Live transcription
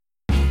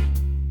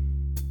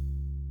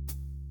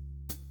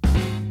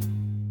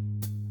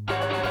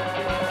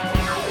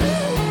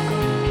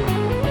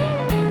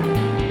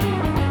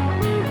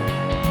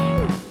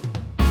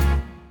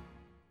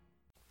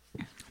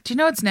Do you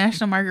know it's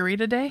National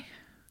Margarita Day?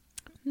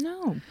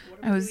 No.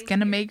 I was going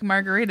to make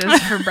margaritas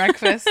for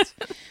breakfast,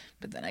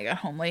 but then I got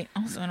home late.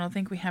 Also, I don't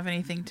think we have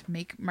anything to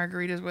make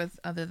margaritas with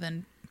other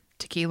than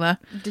tequila.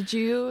 Did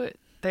you,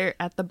 they're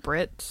at the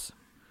Brits,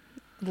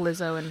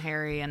 Lizzo and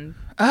Harry and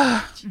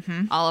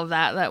all of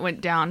that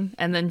went down.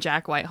 And then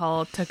Jack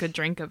Whitehall took a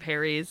drink of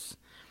Harry's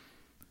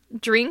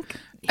drink.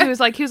 He was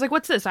like,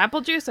 what's this?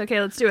 Apple juice? Okay,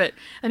 let's do it.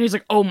 And he's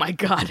like, oh my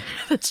God,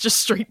 that's just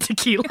straight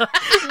tequila.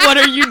 What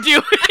are you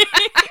doing?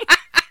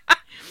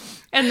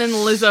 And then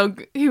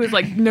Lizzo, he was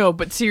like, no,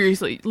 but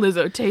seriously,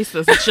 Lizzo, taste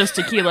this. It's just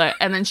tequila.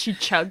 And then she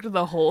chugged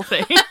the whole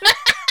thing.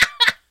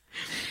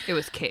 It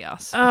was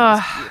chaos. It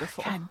was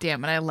beautiful. God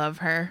damn it. I love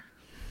her.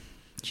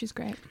 She's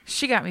great.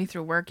 She got me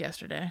through work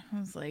yesterday. I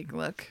was like,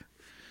 look,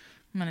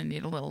 I'm going to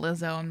need a little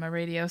Lizzo on my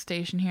radio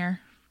station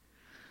here.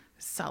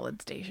 Solid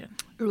station.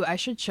 Ooh, I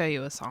should show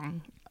you a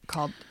song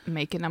called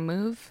Making a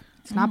Move.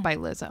 It's not by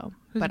Lizzo,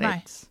 Who's but by?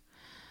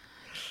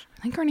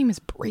 I think her name is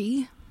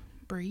Brie.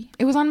 Brie.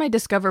 It was on my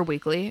Discover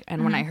Weekly,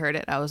 and when I heard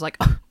it, I was like,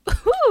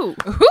 ooh,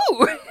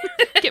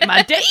 get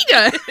my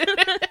data.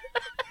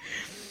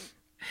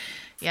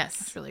 Yes.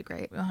 It's really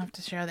great. We'll have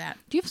to share that.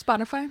 Do you have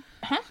Spotify?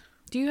 Huh?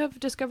 Do you have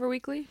Discover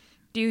Weekly?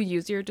 Do you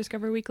use your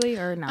Discover Weekly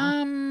or no?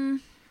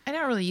 I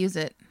don't really use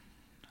it.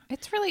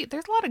 It's really,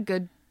 there's a lot of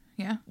good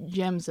Yeah.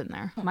 gems in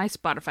there. My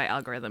Spotify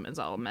algorithm is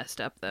all messed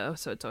up though,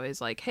 so it's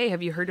always like, hey,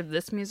 have you heard of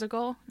this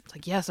musical? It's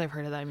like, yes, I've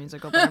heard of that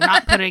musical, but I'm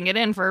not putting it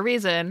in for a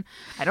reason.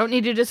 I don't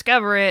need to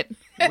discover it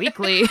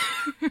weekly.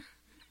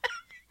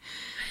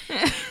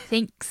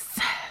 Thanks.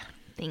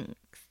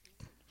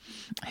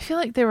 I feel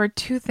like there were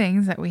two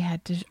things that we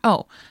had to...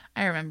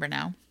 I remember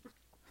now.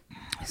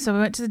 So we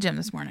went to the gym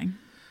this morning.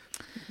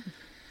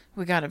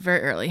 We got up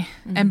very early.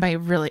 And by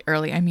really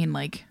early, I mean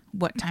like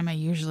what time I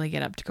usually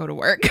get up to go to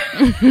work.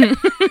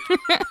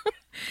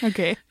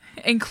 Okay.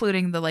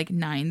 Including the like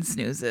 9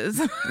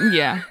 snoozes.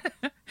 Yeah.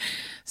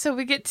 So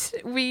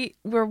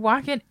we're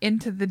walking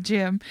into the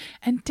gym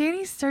and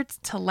Danny starts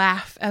to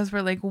laugh as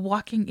we're like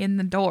walking in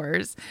the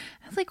doors.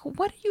 I was like,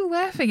 what are you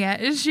laughing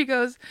at? And she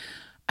goes,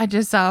 I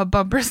just saw a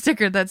bumper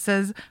sticker that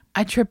says,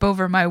 I trip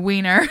over my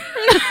wiener.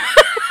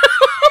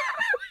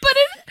 But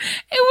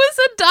it was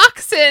a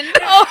dachshund.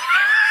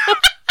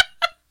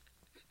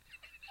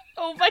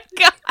 Oh my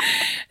God.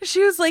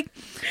 She was like,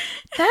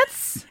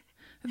 that's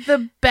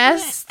the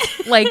best,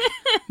 like,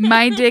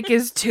 my dick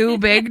is too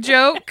big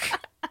joke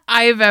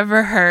I've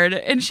ever heard.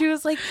 And she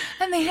was like,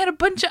 and they had a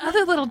bunch of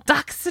other little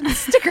dachshund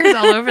stickers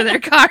all over their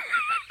car.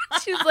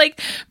 She was like,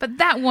 but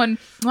that one,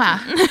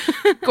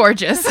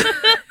 gorgeous. So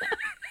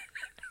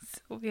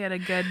we had a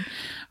good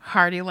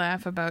hearty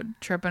laugh about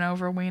tripping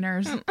over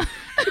wieners.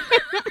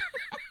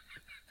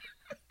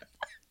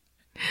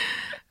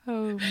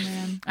 Oh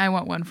man. I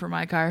want one for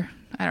my car.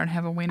 I don't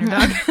have a wiener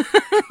dog.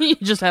 You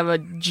just have a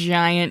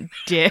giant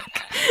dick.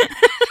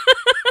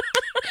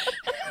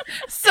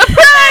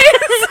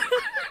 Surprise!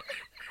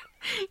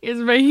 It's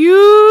my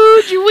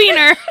huge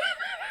wiener.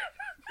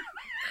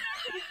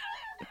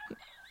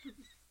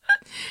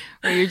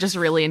 Or you're just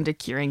really into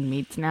curing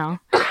meats now.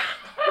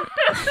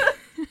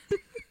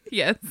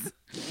 Yes.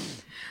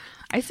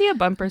 I see a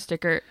bumper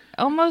sticker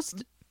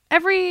almost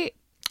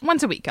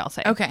once a week, I'll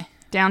say. Okay.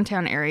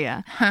 Downtown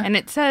area. And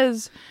it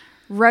says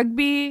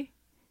rugby.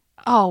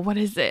 Oh, what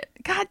is it?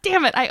 God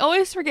damn it. I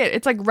always forget.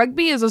 It's like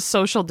rugby is a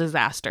social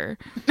disaster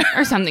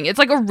or something. It's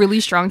like a really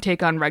strong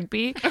take on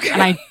rugby. Okay.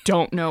 And I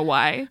don't know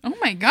why. Oh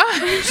my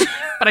gosh.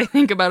 But I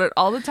think about it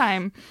all the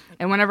time.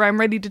 And whenever I'm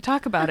ready to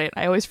talk about it,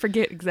 I always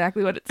forget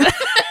exactly what it says.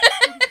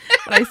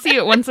 But I see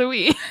it once a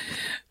week.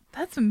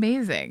 That's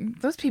amazing.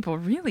 Those people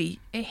really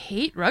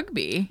hate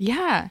rugby.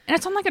 Yeah. And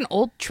it's on like an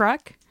old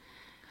truck.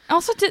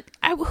 Also,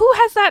 who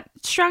has that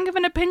strong of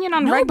an opinion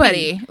on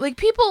Nobody. rugby? Like,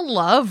 people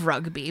love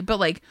rugby,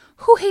 but like,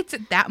 who hates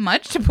it that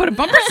much to put a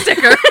bumper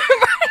sticker?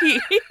 Right.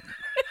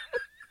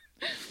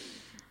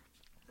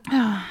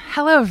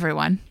 Hello,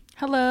 everyone.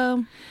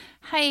 Hello.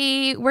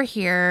 Hi, we're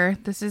here.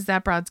 This is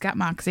That Broad's Got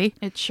Moxie.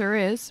 It sure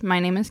is. My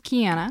name is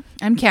Kiana.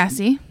 I'm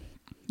Cassie.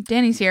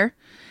 Danny's here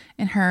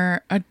in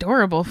her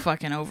adorable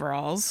fucking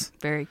overalls.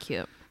 Very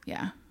cute.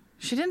 Yeah.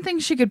 She didn't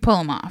think she could pull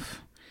them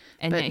off.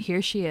 And But yet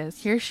here she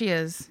is. Here she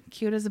is.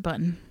 Cute as a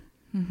button.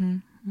 Mm-hmm.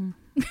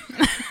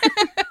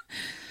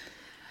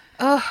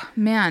 Oh,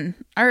 man.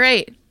 All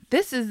right.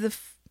 This is the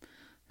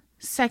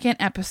second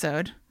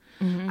episode.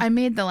 Mm-hmm. I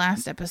made the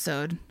last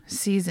episode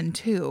season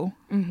 2,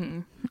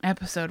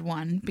 episode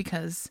 1,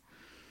 because,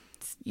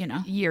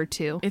 Year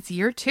 2. it's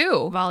year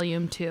 2.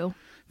 Volume 2.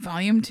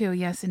 Volume 2,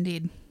 yes,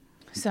 indeed.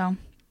 So,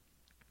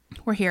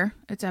 we're here.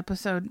 It's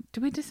episode,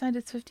 did we decide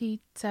it's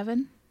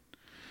 57?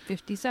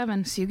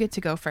 57. So you get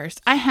to go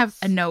first. I have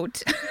a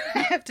note. I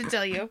have to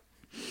tell you.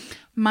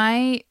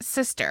 My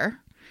sister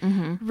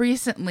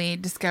recently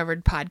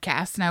discovered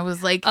podcasts, and I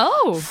was like,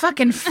 Oh.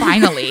 fucking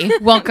finally,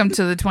 welcome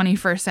to the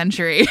 21st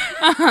century.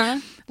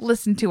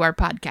 Listen to our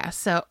podcast.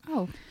 So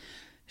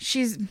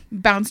she's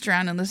bounced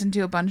around and listened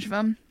to a bunch of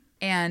them,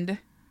 and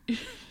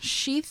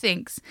she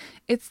thinks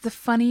it's the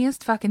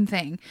funniest fucking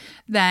thing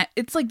that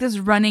it's like this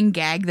running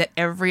gag that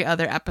every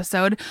other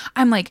episode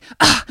I'm like,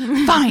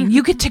 fine,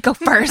 you get to go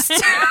first.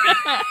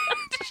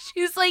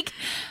 She's like,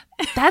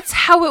 that's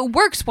how it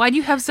works. Why do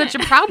you have such a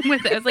problem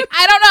with it? I was like,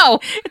 I don't know.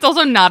 It's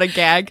also not a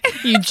gag.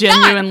 You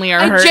genuinely are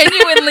hurt. I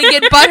genuinely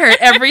get butthurt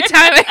every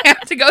time I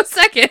have to go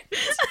second.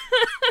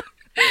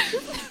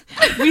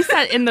 We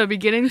sat in the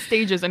beginning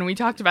stages and we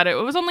talked about it.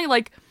 It was only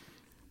like,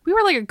 we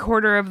were like a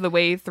quarter of the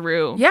way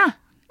through. Yeah.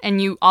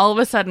 And you all of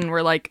a sudden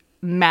were like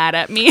mad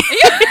at me.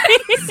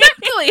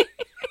 Exactly.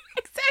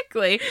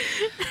 Exactly.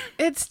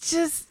 It's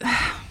just,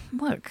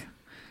 look,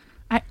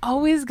 I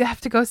always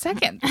have to go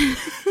second.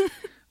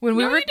 When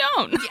we No, were, you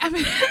don't. I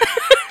mean,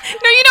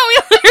 No, you don't. We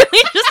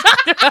literally just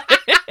talked about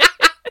it.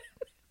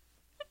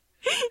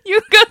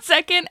 You go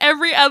second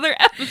every other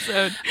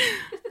episode.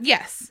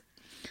 yes.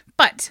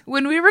 But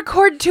when we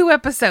record 2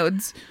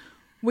 episodes,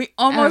 we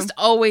almost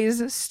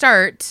always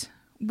start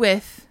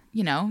with,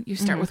 you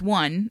start with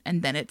 1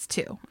 and then it's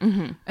 2.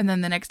 Mm-hmm. And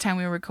then the next time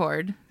we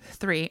record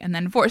 3 and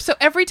then 4. So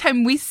every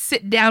time we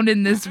sit down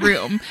in this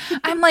room,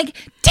 I'm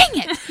like, dang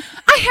it,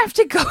 I have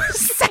to go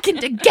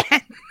second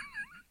again.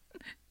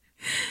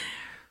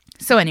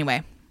 So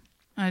anyway,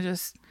 I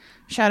just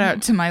shout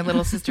out to my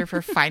little sister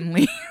for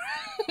finally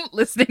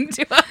listening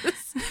to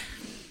us.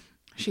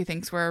 She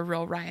thinks we're a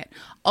real riot.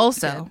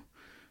 Also,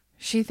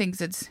 she thinks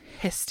it's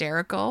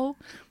hysterical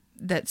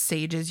that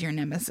Sage is your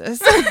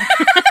nemesis.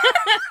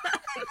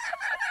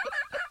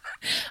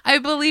 I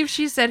believe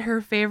she said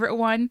her favorite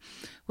one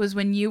was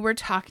when you were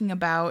talking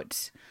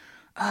about,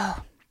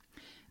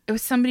 it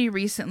was somebody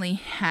recently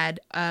had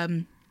a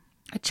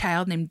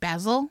child named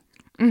Basil.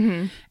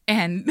 Mm-hmm.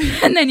 And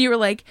then you were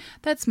like,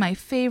 that's my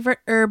favorite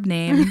herb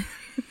name.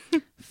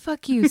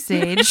 Fuck you,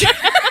 Sage.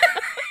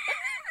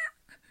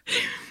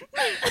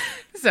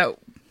 So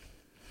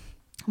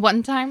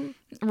one time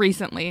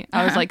recently,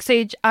 I was like,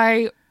 Sage,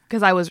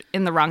 because I was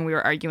in the wrong. We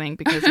were arguing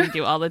because we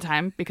do all the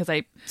time because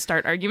I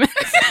start arguments.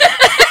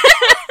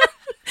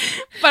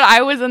 But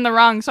I was in the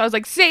wrong. So I was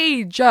like,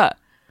 Sage,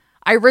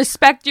 I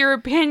respect your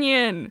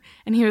opinion.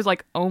 And he was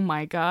like, oh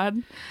my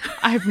God,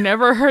 I've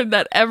never heard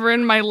that ever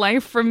in my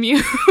life from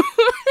you.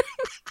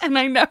 And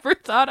I never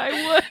thought I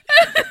would.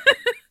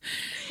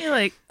 You're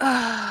like,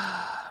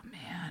 oh,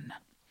 man.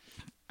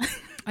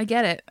 I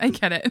get it.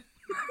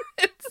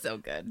 It's so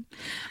good.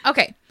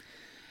 Okay.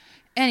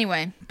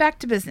 Anyway, back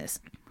to business.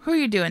 Who are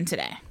you doing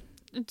today?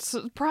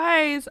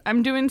 Surprise.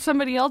 I'm doing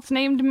somebody else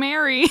named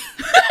Mary.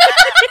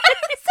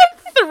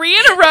 3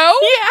 in a row?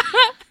 Yeah.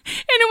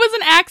 And it was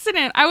an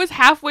accident. I was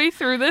halfway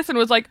through this and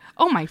was like,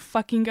 oh my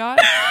fucking God.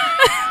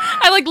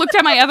 I looked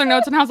at my other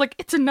notes and I was like,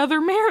 it's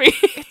another Mary.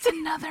 It's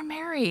another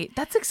Mary.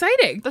 That's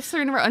exciting. That's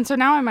 3 in a row. And so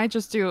now I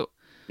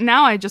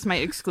just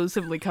might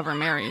exclusively cover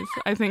Marys.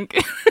 I think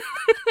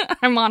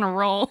I'm on a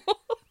roll.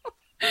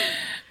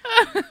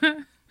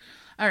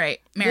 All right,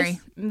 Mary.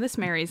 This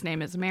Mary's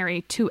name is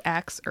Mary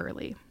 2X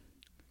Early.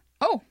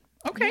 Oh,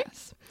 okay.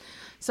 Yes.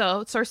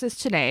 So sources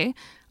today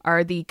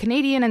are the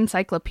Canadian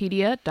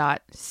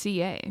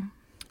Encyclopedia.ca.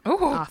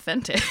 Oh,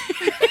 Authentic.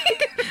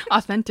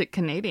 Authentic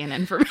Canadian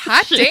information.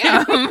 hot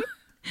damn.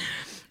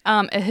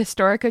 A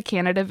Historica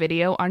Canada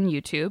video on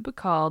YouTube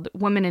called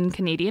Women in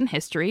Canadian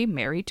History,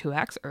 Mary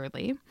 2X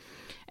Early.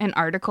 An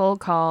article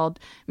called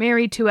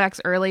Mary 2X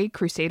Early,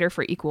 Crusader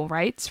for Equal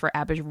Rights for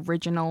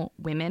Aboriginal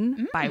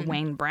Women by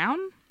Wayne Brown.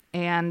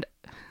 And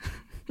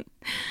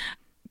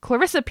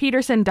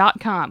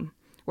ClarissaPeterson.com,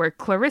 where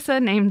Clarissa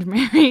named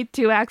Mary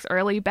 2X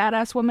Early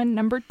Badass Woman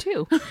number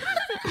 2.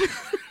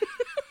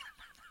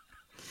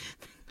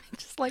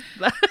 Just like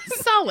that.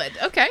 Solid.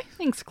 Okay.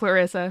 Thanks,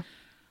 Clarissa.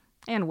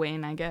 And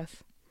Wayne, I guess.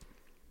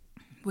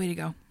 Way to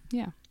go.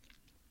 Yeah.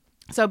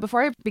 So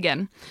before I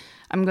begin,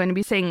 I'm going to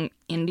be saying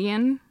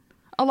Indian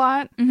a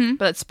lot,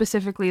 but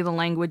specifically the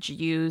language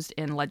used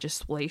in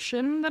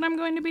legislation that I'm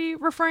going to be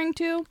referring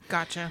to.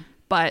 Gotcha.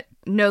 But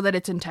know that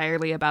it's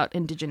entirely about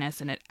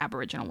Indigenous and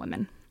Aboriginal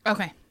women.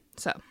 Okay.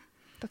 So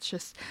that's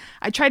just,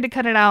 I tried to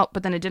cut it out,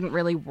 but then it didn't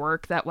really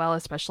work that well,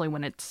 especially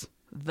when it's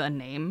the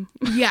name.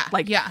 Yeah.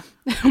 Yeah.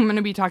 I'm going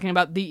to be talking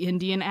about the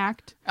Indian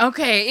Act.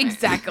 Okay,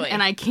 exactly.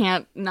 And I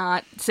can't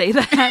not say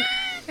that.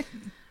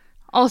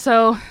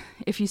 Also,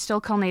 if you still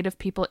call Native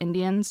people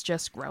Indians,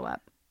 just grow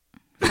up.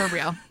 For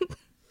real.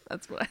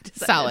 That's what I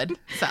decided.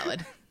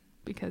 Solid.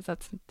 Because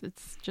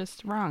it's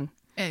just wrong.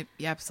 Yeah,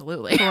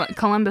 absolutely.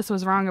 Columbus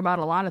was wrong about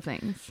a lot of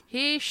things.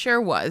 He sure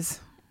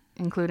was.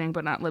 Including,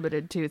 but not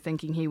limited to,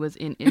 thinking he was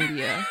in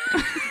India.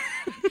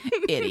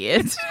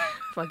 Idiot.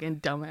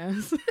 Fucking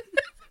dumbass.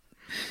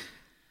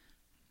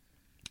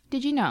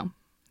 Did you know?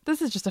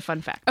 This is just a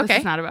fun fact. Okay. This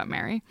is not about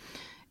Mary.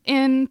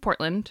 In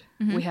Portland,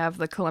 we have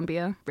the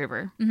Columbia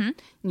River. Mm-hmm.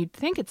 And you'd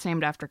think it's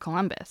named after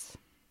Columbus,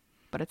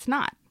 but it's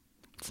not.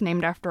 It's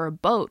named after a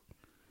boat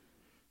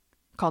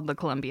called the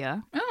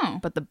Columbia. Oh.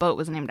 But the boat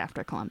was named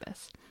after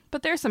Columbus.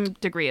 But there's some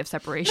degree of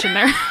separation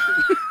there.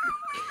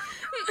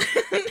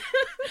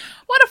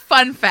 What a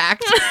fun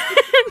fact.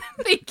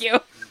 Thank you.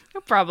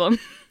 No problem.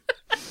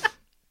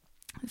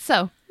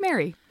 So,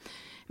 Mary.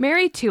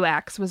 Mary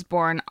Tuax was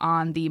born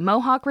on the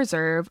Mohawk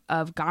Reserve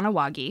of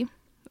Ganawagi,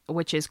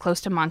 which is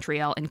close to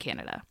Montreal in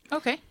Canada.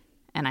 Okay.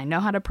 And I know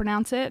how to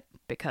pronounce it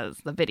because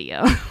the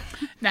video.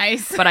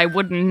 Nice. But I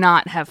would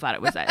not have thought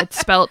it was that. It's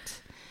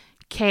spelt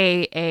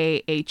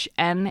Kahnawake.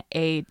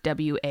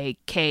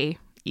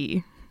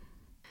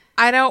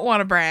 I don't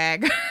want to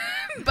brag,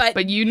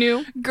 But you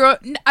knew?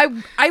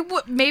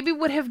 maybe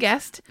would have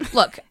guessed.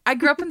 Look, I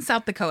grew up in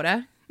South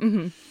Dakota,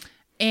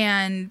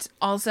 and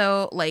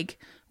also like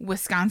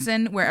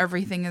Wisconsin, where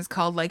everything is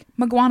called like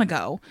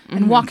Magwanago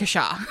and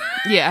Waukesha.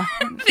 Yeah.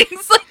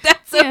 Things like that.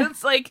 So Yeah.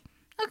 it's like,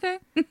 okay,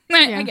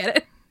 I get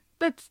it.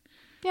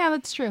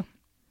 That's true.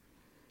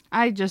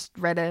 I just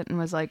read it and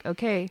was like,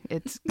 okay,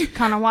 it's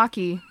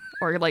Kanawaki,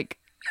 or like,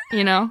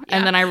 and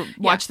then I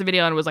watched the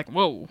video and was like,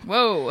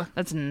 whoa,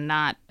 that's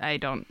not, I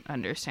don't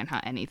understand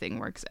how anything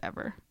works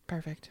ever.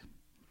 Perfect.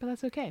 But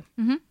that's okay.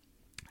 Mm-hmm.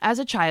 As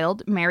a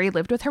child, Mary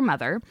lived with her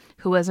mother,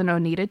 who was an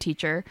Oneida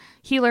teacher,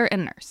 healer,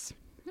 and nurse.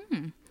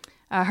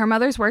 Her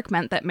mother's work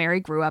meant that Mary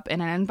grew up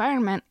in an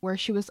environment where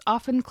she was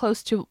often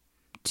close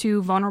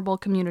to vulnerable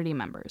community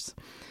members.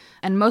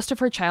 And most of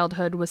her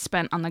childhood was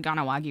spent on the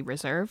Ganawagi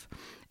Reserve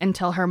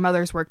until her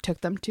mother's work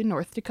took them to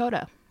North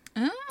Dakota.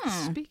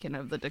 Oh. Speaking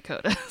of the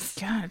Dakotas.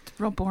 God, it's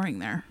real boring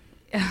there.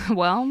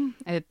 Well,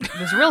 it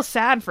was real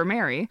sad for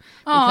Mary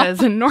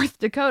because in North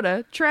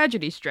Dakota,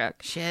 tragedy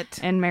struck. Shit.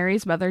 And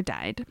Mary's mother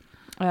died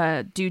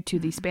due to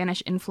the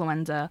Spanish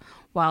influenza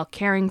while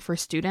caring for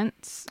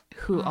students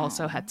who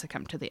also had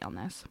succumbed to the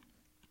illness.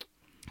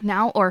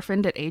 Now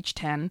orphaned at age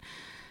 10,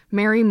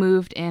 Mary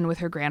moved in with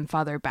her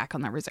grandfather back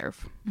on the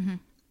reserve.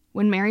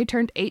 When Mary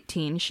turned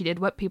 18, she did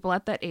what people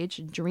at that age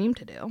dream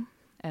to do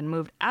and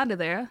moved out of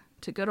there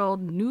to good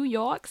old New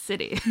York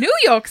City. New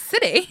York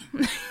City?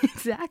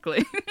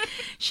 Exactly.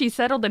 She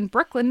settled in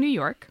Brooklyn, New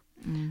York,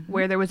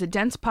 where there was a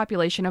dense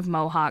population of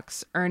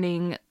Mohawks,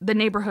 earning the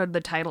neighborhood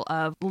the title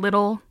of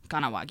Little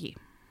Ganawagi.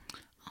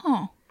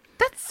 Oh,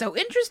 that's so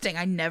interesting.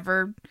 I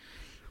never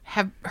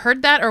have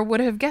heard that or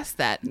would have guessed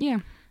that. Yeah.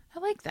 I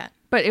like that.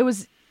 But it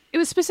was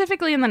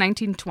specifically in the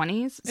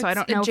 1920s, so I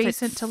don't know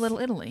adjacent if it's to Little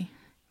Italy.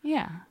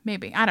 Yeah.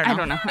 Maybe. I don't know. I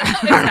don't know.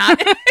 It's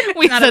not.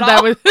 We not said at that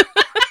all. was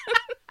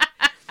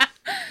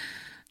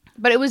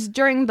But it was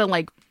during the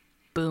like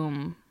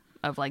boom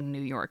of like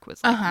New York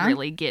was like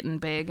really getting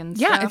big and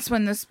stuff. Yeah, it's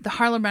when the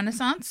Harlem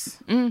Renaissance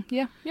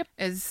Yeah, yep.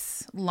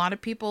 is a lot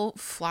of people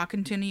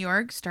flocking to New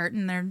York,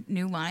 starting their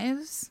new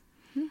lives.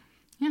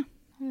 Yeah.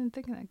 I didn't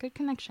think of that. Good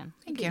connection.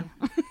 Thank you.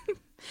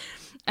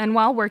 And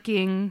while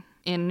working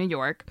in New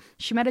York,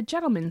 she met a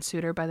gentleman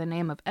suitor by the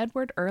name of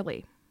Edward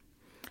Early.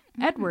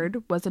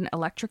 Edward was an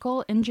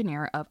electrical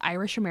engineer of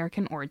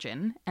Irish-American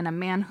origin and a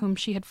man whom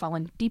she had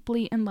fallen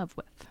deeply in love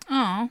with.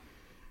 Oh,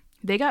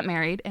 They got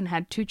married and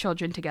had 2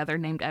 children together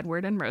named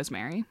Edward and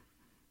Rosemary.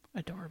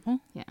 adorable.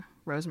 Yeah,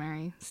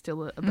 Rosemary,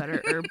 still a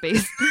better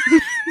herb-based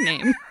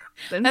name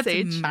than That's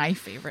sage. my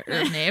favorite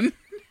herb name.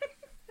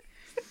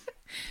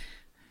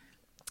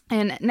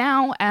 And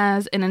now,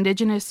 as an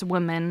Indigenous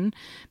woman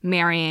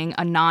marrying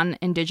a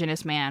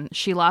non-Indigenous man,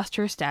 she lost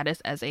her status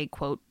as a,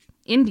 quote,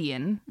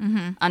 Indian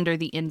under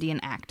the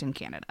Indian Act in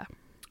Canada.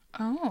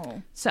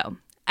 Oh. So,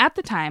 at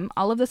the time,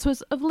 all of this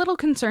was of little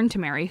concern to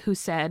Mary, who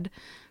said,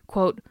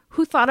 quote,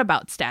 "Who thought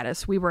about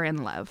status? We were in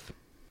love."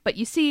 But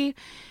you see,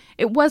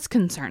 it was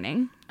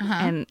concerning,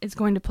 and it's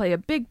going to play a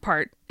big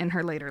part in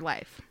her later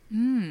life.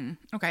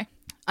 Okay.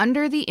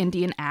 Under the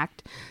Indian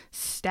Act,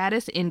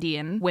 status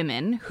Indian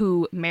women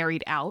who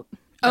married out,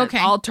 Okay.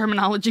 all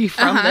terminology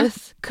from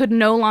this, could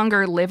no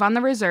longer live on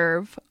the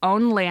reserve,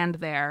 own land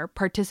there,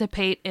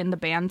 participate in the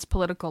band's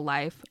political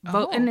life,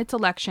 vote in its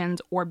elections,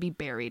 or be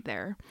buried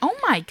there. Oh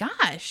my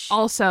gosh.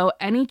 Also,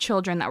 any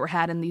children that were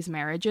had in these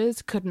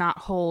marriages could not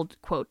hold,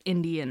 quote,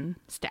 Indian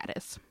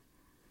status.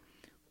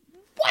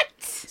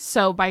 What?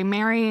 So by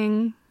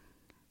marrying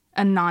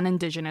a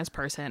non-Indigenous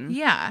person,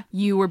 Yeah.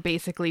 you were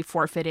basically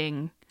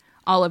forfeiting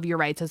all of your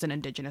rights as an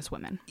Indigenous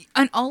woman.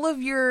 And all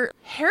of your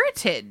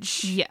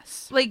heritage.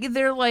 Yes. Like,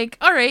 they're like,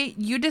 all right,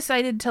 you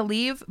decided to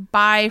leave,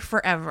 bye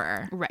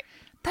forever. Right.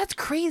 That's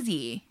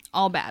crazy.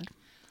 All bad.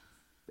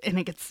 And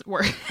it gets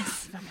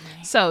worse.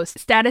 So,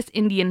 status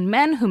Indian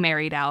men who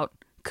married out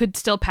could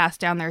still pass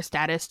down their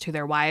status to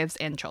their wives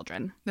and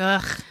children.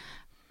 Ugh.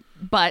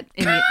 But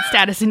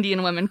status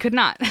Indian women could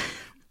not.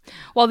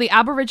 While the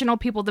Aboriginal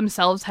people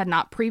themselves had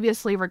not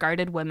previously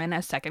regarded women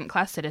as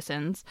second-class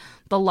citizens,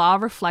 the law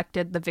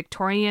reflected the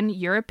Victorian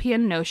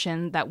European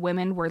notion that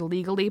women were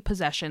legally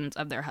possessions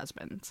of their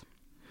husbands.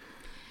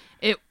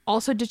 It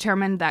also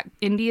determined that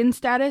Indian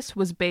status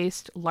was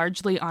based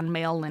largely on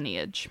male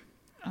lineage.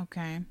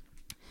 Okay.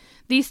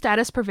 These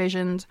status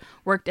provisions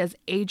worked as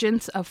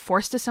agents of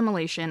forced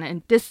assimilation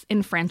and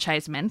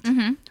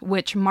disenfranchisement,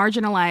 which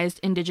marginalized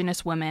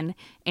Indigenous women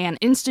and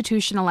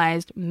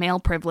institutionalized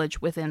male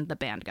privilege within the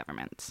band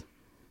governments.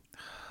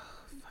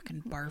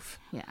 Fucking barf.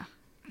 Yeah.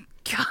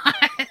 God.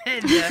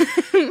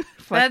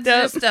 That's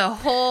just a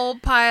whole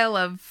pile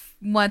of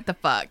what the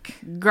fuck.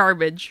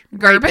 Garbage.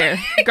 Garbage. Right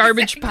there.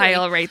 Garbage Exactly.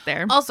 pile right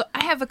there. Also,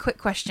 I have a quick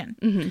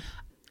question.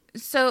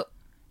 So,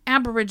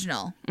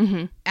 Aboriginal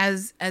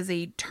as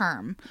a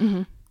term.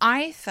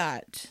 I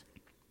thought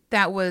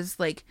that was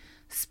like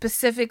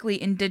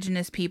specifically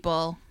Indigenous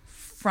people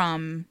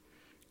from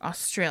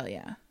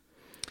Australia.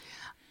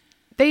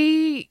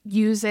 They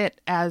use it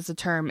as a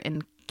term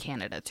in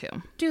Canada too.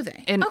 Do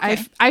they? And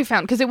okay. I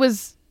found, because it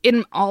was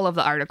in all of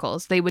the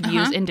articles, they would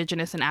use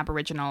Indigenous and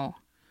Aboriginal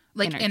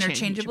like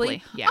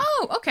interchangeably. Yeah.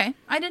 Oh, okay.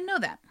 I didn't know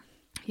that.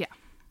 Yeah.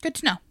 Good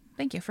to know.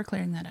 Thank you for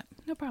clearing that up.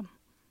 No problem.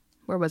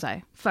 Where was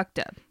I? Fucked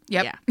up.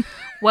 Yep. Yeah.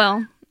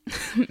 Well,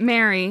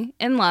 Mary,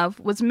 in love,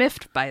 was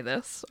miffed by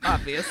this,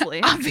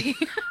 obviously,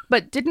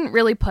 but didn't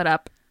really put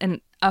up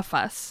a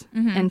fuss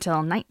until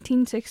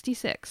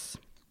 1966.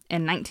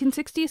 In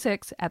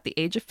 1966, at the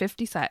age of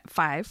 55,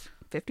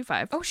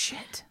 Oh,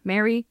 shit.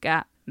 Mary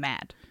got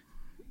mad.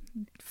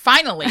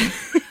 Finally.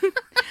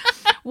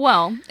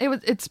 Well,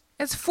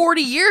 it's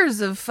 40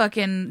 years of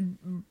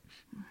fucking...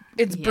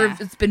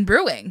 It's been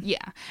brewing.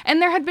 Yeah.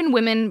 And there had been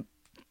women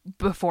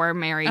before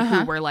Mary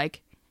who were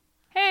like,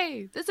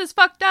 hey, this is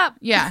fucked up.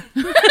 Yeah.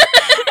 I love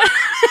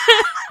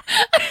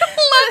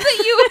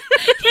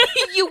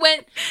that you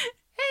went,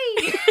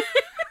 hey,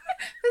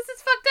 this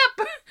is fucked up.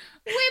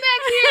 Way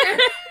back here.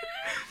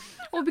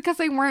 Well, because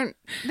they weren't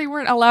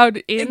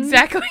allowed in.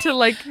 Exactly. To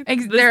like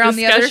they're on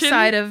the other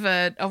side of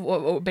a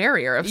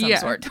barrier of some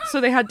sort. So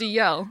they had to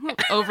yell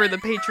over the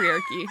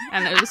patriarchy,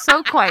 and it was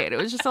so quiet. It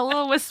was just a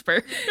little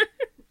whisper.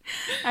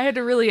 I had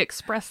to really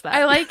express that.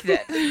 I liked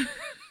it.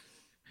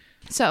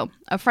 So,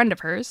 a friend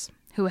of hers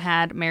who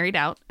had married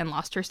out and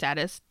lost her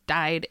status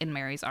died in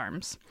Mary's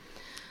arms.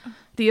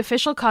 The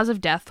official cause of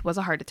death was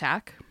a heart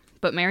attack,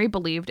 but Mary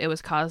believed it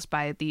was caused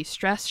by the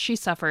stress she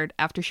suffered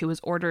after she was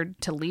ordered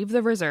to leave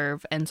the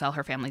reserve and sell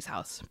her family's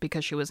house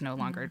because she was no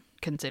longer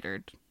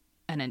considered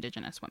an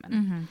Indigenous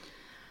woman.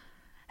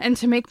 And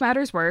to make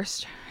matters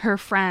worse, her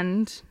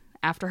friend,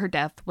 after her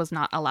death, was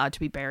not allowed to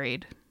be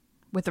buried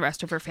with the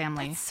rest of her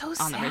family. That's so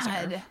on the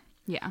sad. reserve.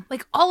 Yeah.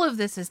 Like, all of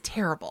this is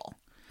terrible.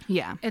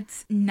 Yeah.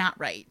 It's not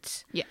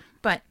right. Yeah.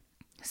 But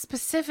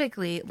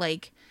specifically,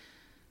 like,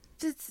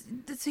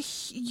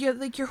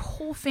 like your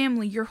whole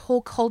family, your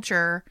whole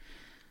culture,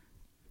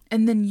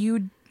 and then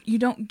you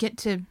don't get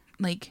to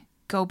like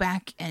go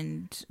back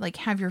and like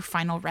have your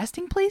final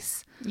resting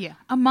place. Yeah.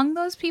 Among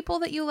those people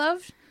that you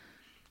loved.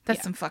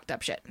 That's some fucked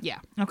up shit. Yeah.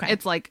 Okay.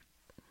 It's like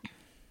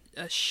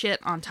a shit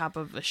on top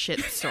of a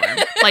shit storm.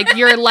 Like,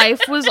 your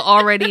life was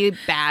already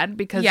bad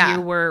because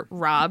you were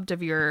robbed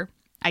of your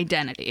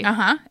identity.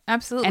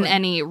 Absolutely. And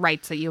any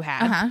rights that you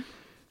had.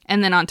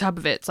 And then on top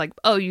of it, it's like,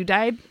 oh, you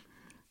died?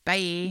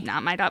 Bye.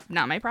 Not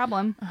my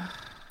problem.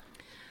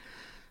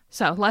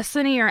 So, less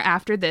than a year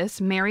after this,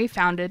 Mary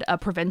founded a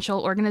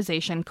provincial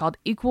organization called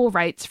Equal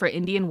Rights for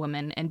Indian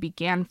Women and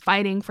began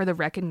fighting for the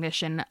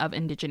recognition of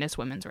Indigenous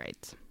women's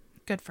rights.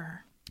 Good for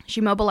her.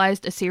 She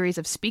mobilized a series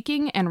of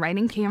speaking and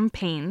writing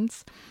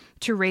campaigns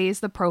to raise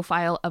the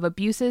profile of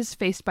abuses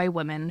faced by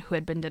women who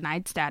had been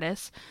denied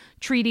status,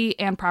 treaty,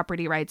 and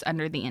property rights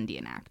under the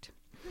Indian Act.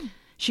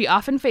 She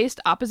often faced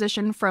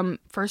opposition from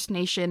First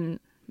Nation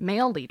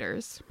male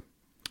leaders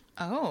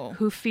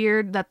who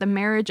feared that the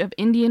marriage of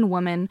Indian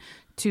women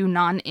to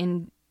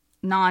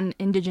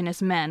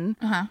non-Indigenous men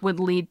would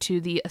lead to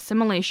the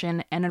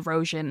assimilation and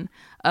erosion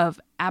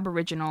of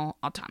Aboriginal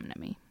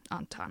autonomy.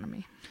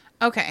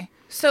 Okay.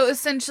 So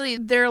essentially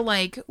they're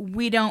like,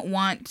 we don't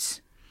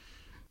want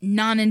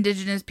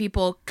non-Indigenous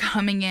people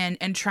coming in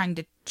and trying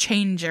to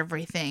change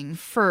everything.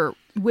 For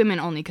women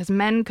only, because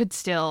men could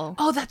still...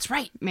 Oh, that's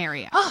right.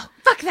 Marry out. Oh,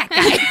 fuck that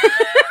guy.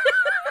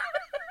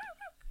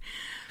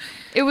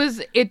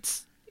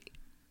 It's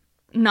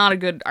not a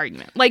good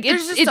argument. Like,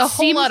 there's just a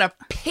whole lot of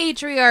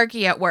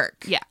patriarchy at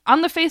work. Yeah.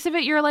 On the face of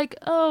it, you're like,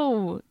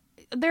 oh,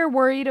 they're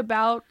worried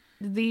about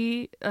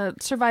the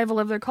survival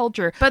of their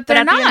culture. But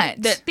they're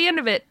not. At the end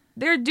of it,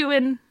 they're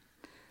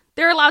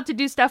allowed to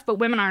do stuff, but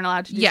women aren't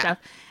allowed to do stuff.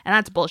 And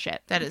that's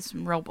bullshit. That is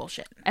real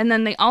bullshit. And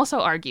then they also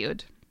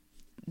argued,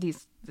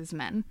 these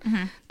men,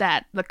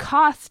 that the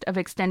cost of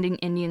extending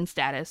Indian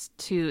status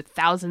to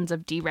thousands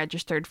of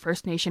deregistered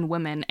First Nation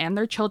women and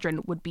their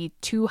children would be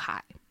too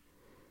high.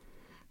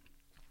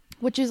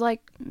 Which is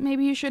like,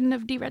 maybe you shouldn't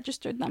have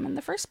deregistered them in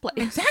the first place.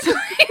 Exactly.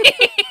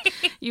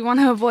 You want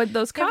to avoid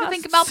those costs. Ever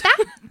think about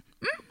that?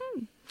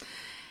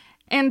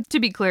 And to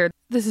be clear,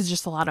 this is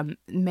just a lot of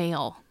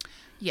male.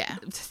 Yeah.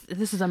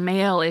 This is a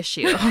male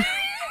issue.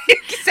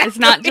 Exactly. It's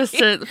not just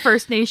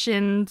First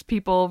Nations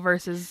people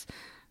versus,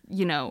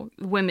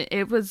 women.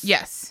 It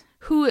was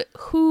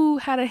who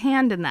had a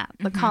hand in that?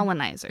 The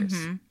colonizers.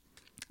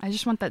 I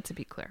just want that to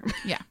be clear.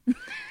 Yeah.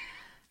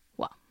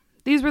 Well,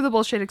 these were the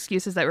bullshit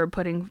excuses that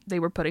they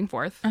were putting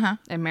forth.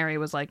 And Mary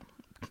was like,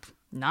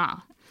 nah.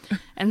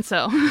 And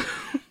so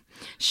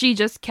she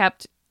just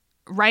kept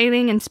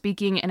writing and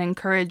speaking and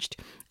encouraged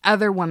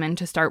other women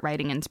to start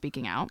writing and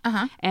speaking out.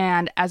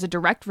 And as a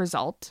direct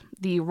result,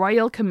 the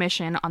Royal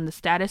Commission on the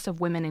Status of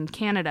Women in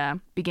Canada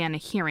began a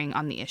hearing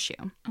on the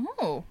issue.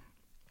 Oh.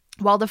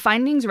 While the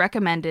findings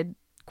recommended,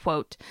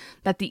 quote,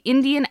 that the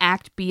Indian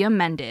Act be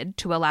amended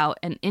to allow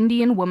an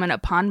Indian woman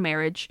upon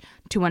marriage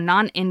to a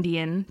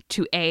non-Indian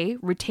to A,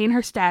 retain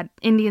her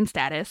Indian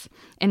status,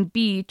 and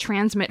B,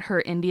 transmit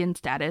her Indian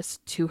status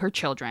to her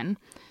children.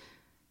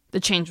 The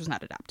change was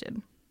not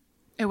adopted.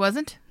 It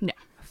wasn't? No.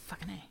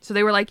 Fucking A. So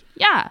they were like,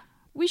 yeah,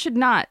 we should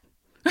not.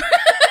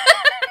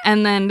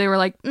 And then they were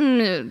like,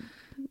 no,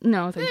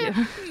 thank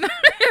you.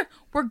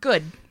 We're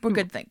good. We're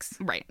good, thanks.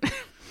 Right.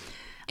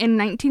 In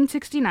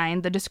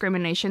 1969, the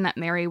discrimination that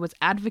Mary was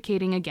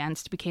advocating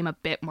against became a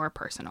bit more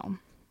personal.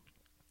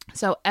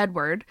 So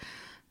Edward,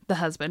 the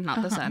husband,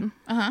 not the son,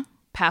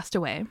 passed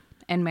away,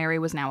 and Mary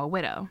was now a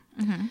widow.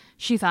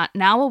 She thought,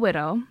 now a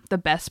widow, the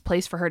best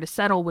place for her to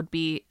settle would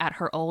be at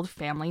her old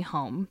family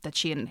home that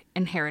she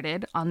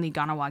inherited on the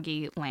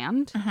Ganawagi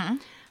land.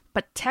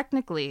 But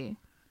technically,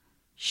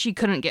 she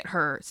couldn't get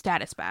her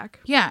status back.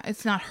 Yeah,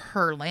 it's not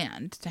her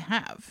land to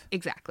have.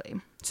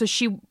 Exactly. So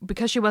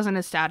because she wasn't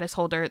a status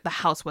holder, the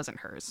house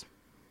wasn't hers.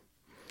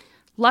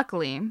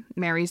 Luckily,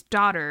 Mary's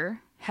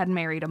daughter had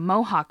married a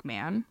Mohawk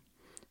man,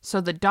 so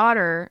the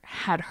daughter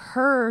had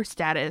her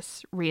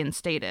status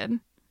reinstated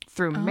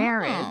through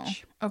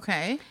marriage.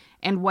 Okay.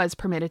 And was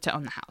permitted to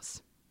own the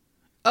house.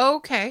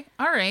 Okay.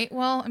 All right.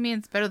 Well, I mean,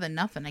 it's better than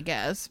nothing, I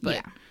guess, but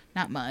yeah.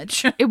 Not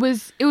much. It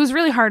was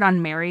really hard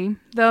on Mary,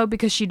 though,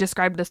 because she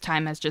described this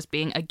time as just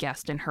being a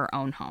guest in her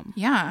own home.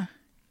 Yeah.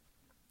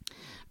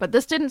 But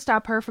this didn't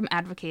stop her from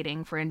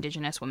advocating for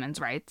Indigenous women's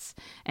rights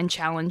and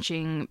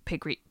challenging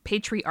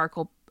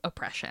patriarchal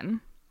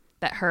oppression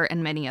that her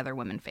and many other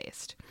women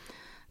faced.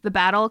 The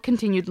battle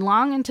continued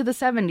long into the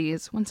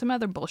 70s when some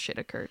other bullshit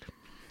occurred.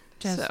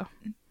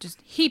 Just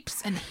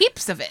heaps and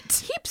heaps of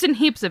it. Heaps and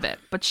heaps of it.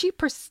 But she's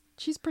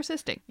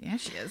persisting. Yeah,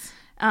 she is.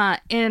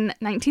 In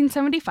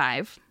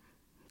 1975,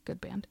 good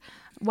band,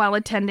 while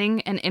attending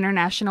an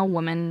International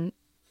Woman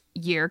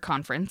Year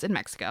conference in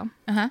Mexico.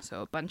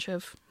 So a bunch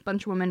of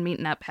women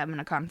meeting up, having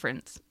a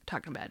conference,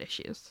 talking about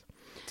issues.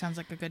 Sounds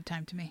like a good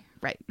time to me.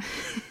 Right.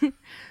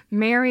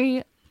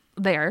 Mary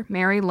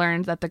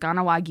learned that the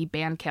Ganawagi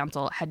Band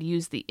Council had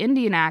used the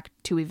Indian Act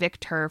to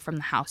evict her from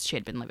the house she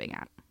had been living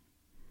at.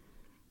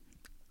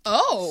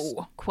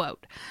 Oh.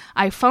 Quote,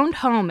 I phoned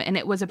home and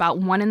it was about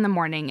 1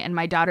 a.m. and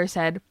my daughter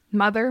said,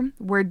 Mother,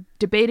 we're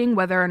debating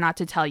whether or not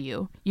to tell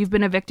you. You've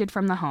been evicted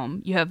from the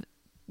home.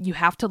 You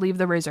have to leave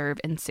the reserve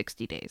in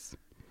 60 days.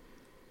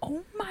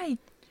 Oh my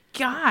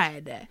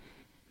God.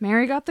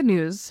 Mary got the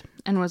news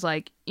and was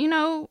like, you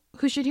know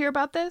who should hear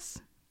about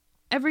this?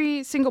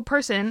 Every single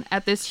person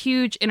at this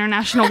huge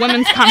international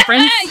women's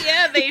conference.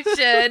 Yeah, they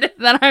should.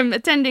 That I'm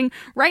attending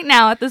right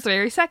now at this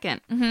very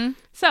second.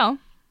 So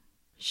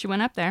she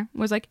went up there,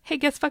 was like, hey,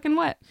 guess fucking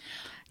what?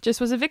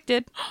 Just was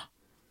evicted.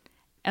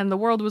 And the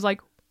world was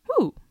like,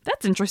 ooh,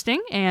 that's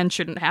interesting and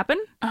shouldn't happen.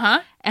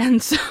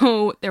 And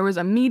so there was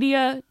a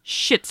media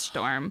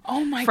shitstorm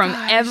from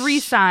every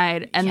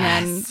side. And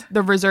then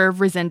the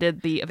reserve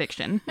rescinded the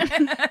eviction.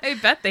 I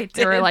bet they did.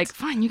 They were like,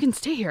 fine, you can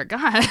stay here.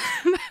 God.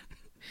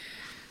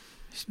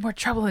 She's more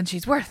trouble than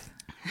she's worth.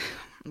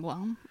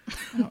 Well,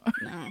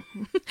 no.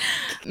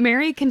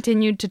 Mary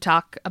continued to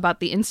talk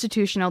about the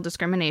institutional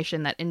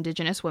discrimination that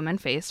Indigenous women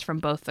faced from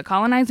both the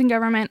colonizing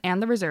government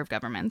and the reserve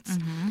governments.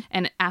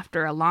 And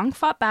after a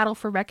long-fought battle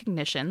for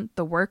recognition,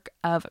 the work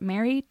of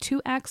Mary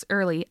 2 acts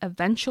early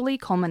eventually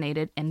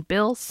culminated in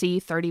Bill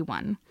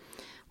C-31,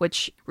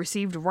 which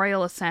received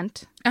royal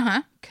assent.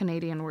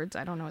 Canadian words,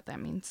 I don't know what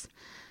that means.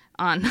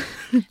 On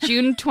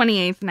June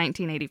 28th,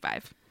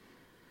 1985.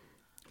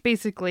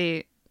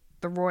 Basically,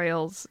 the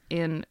royals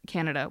in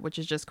Canada, which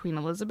is just Queen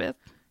Elizabeth,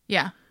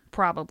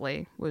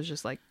 probably was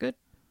just like, good.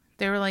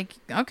 They were like,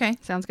 okay.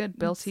 Sounds good.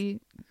 Bill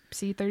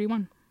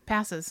C-31.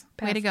 Passes.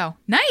 Way to go.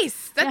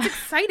 Nice. That's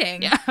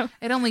exciting. Yeah.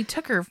 It only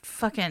took her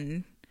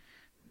fucking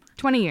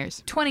 20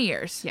 years. 20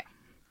 years. Yeah.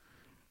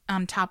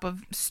 On top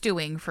of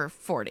stewing for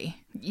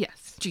 40.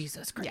 Yes.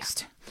 Jesus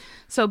Christ. Yeah.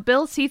 So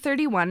Bill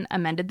C-31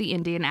 amended the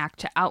Indian Act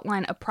to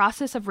outline a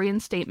process of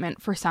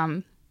reinstatement for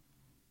some,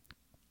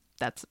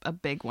 that's a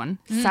big one,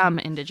 some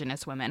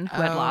Indigenous women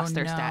who had lost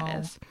their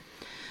status.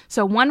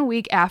 So 1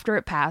 week after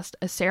it passed,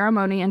 a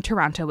ceremony in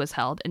Toronto was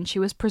held, and she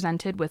was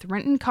presented with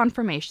written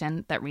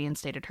confirmation that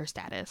reinstated her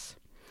status.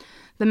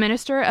 The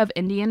Minister of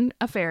Indian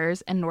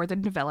Affairs and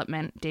Northern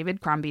Development,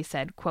 David Crombie,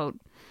 said, quote,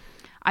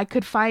 I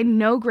could find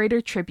no greater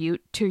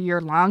tribute to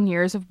your long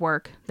years of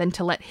work than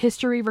to let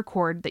history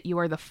record that you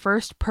are the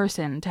first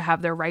person to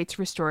have their rights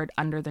restored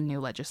under the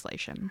new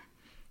legislation.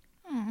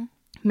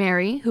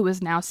 Mary, who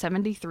was now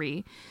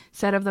 73,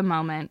 said of the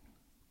moment,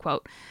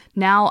 quote,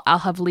 now I'll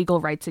have legal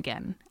rights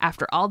again.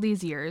 After all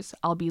these years,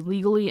 I'll be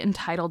legally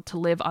entitled to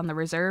live on the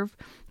reserve,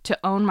 to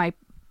own my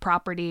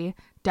property,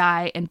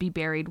 die, and be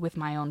buried with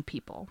my own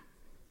people.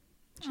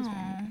 Which is very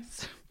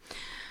nice.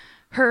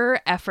 Her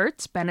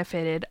efforts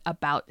benefited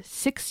about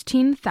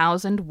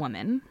 16,000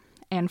 women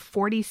and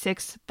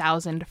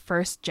 46,000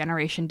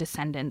 first-generation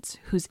descendants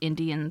whose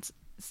Indian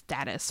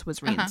status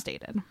was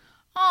reinstated.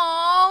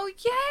 Oh,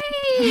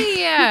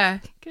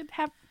 yay! Good,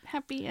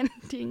 happy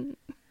ending.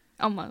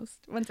 Almost.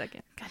 1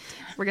 second. God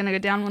damn it. We're going to go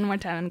down one more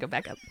time and go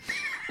back up.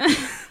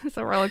 It's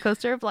a roller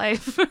coaster of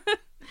life.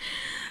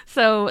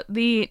 So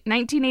the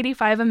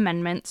 1985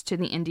 amendments to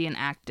the Indian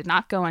Act did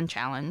not go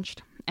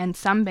unchallenged, and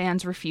some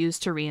bans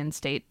refused to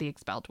reinstate the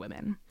expelled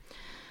women.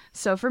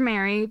 So for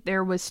Mary,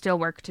 there was still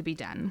work to be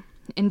done.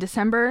 In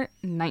December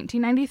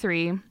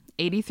 1993,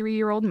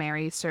 83-year-old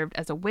Mary served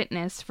as a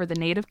witness for the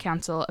Native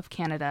Council of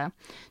Canada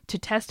to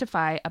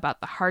testify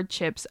about the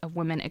hardships of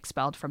women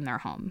expelled from their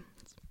homes.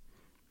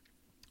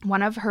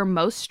 One of her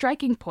most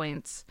striking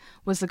points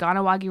was the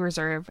Ganawagi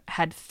Reserve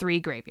had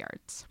 3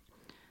 graveyards.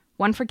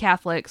 One for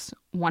Catholics,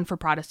 one for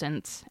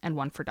Protestants, and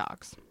one for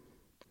dogs.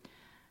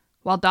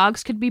 While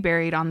dogs could be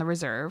buried on the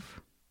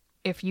reserve,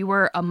 if you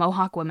were a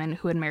Mohawk woman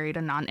who had married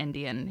a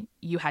non-Indian,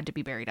 you had to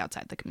be buried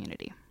outside the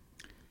community.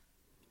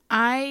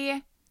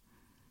 I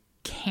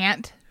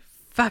can't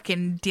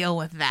fucking deal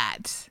with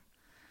that.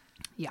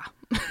 Yeah.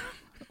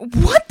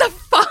 What the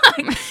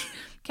fuck?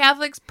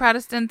 Catholics,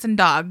 Protestants, and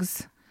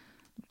dogs,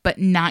 but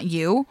not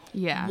you?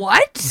 Yeah.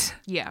 What?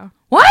 Yeah.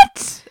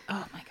 What?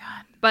 Oh my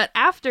god. But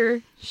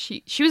after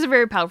she was a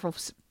very powerful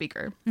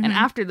speaker. Mm-hmm. And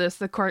after this,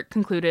 the court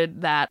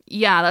concluded that,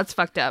 yeah, that's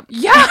fucked up.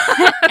 Yeah.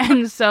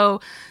 And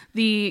so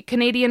the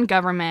Canadian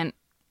government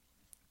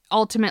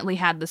ultimately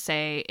had the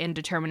say in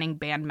determining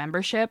band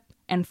membership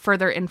and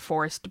further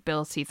enforced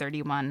Bill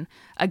C-31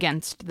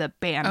 against the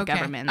band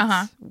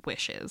government's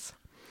wishes.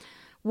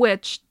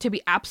 Which, to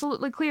be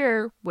absolutely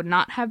clear, would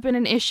not have been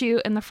an issue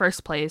in the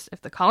first place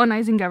if the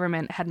colonizing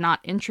government had not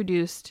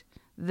introduced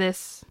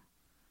this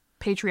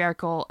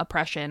patriarchal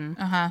oppression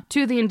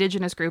to the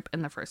indigenous group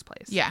in the first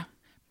place. Yeah.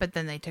 But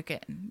then they took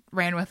it and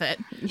ran with it.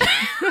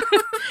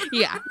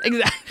 Yeah,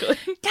 exactly.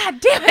 God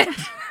damn it.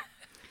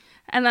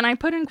 And then I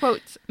put in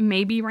quotes,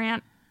 maybe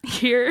rant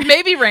here.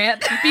 Maybe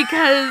rant.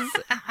 Because,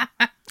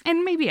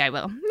 and maybe I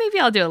will. Maybe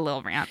I'll do a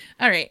little rant.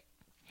 All right.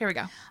 Here we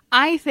go.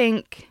 I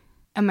think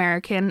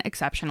American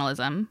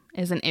exceptionalism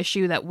is an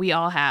issue that we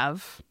all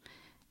have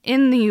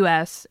in the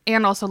U.S.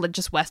 and also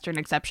just Western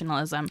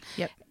exceptionalism.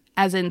 Yep.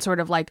 As in sort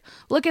of like,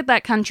 look at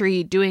that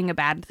country doing a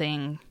bad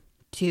thing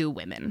to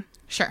women.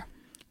 Sure.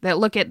 That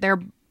look at, they're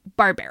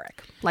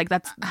barbaric. Like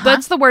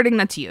that's the wording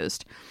that's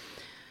used.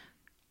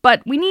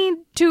 But we need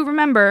to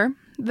remember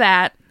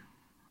that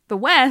the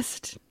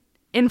West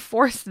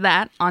enforced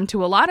that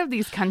onto a lot of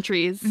these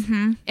countries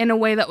in a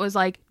way that was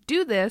like,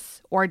 do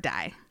this or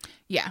die.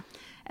 Yeah.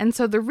 And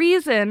so the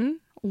reason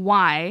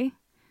why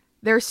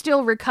they're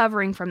still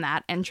recovering from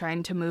that and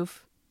trying to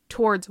move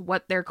towards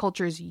what their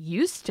cultures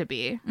used to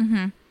be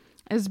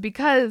is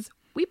because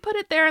we put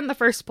it there in the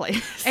first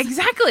place.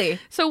 Exactly.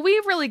 So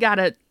we've really got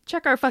to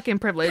check our fucking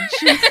privilege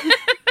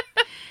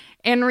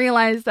and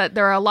realize that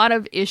there are a lot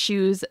of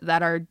issues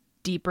that are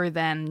deeper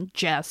than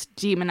just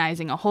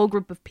demonizing a whole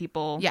group of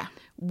people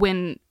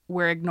when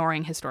we're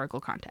ignoring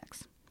historical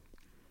context.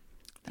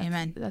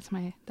 Amen. That's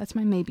my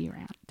maybe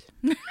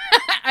rant.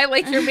 I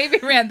like your maybe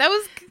rant.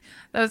 That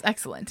was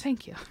excellent.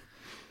 Thank you.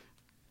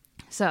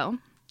 So,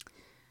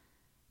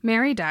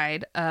 Mary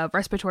died of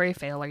respiratory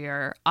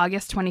failure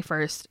August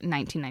 21st,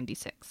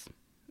 1996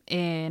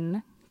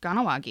 in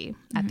Ganawagi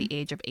at the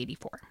age of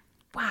 84.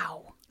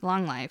 Wow.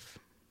 Long life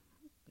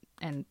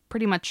and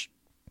pretty much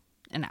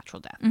a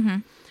natural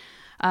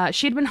death.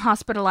 She had been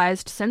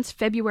hospitalized since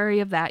February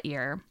of that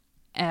year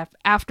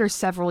after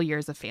several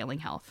years of failing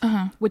health,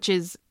 which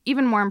is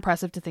even more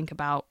impressive to think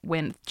about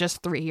when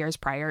just 3 years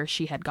prior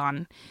she had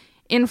gone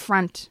in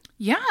front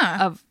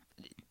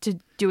to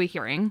do a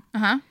hearing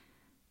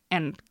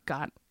and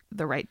got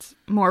the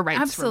more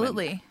rights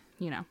Absolutely. for women.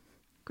 You know,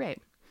 great.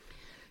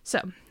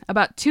 So,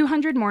 about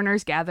 200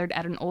 mourners gathered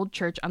at an old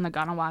church on the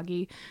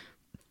Ganawagi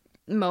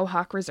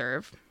Mohawk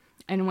Reserve,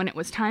 and when it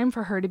was time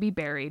for her to be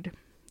buried,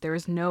 there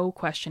was no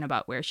question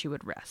about where she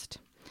would rest.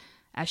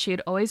 As she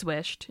had always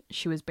wished,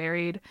 she was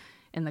buried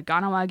in the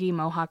Ganawagi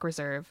Mohawk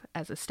Reserve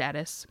as a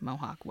status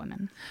Mohawk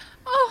woman.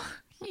 Oh,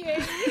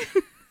 yay.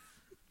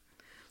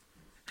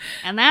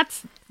 And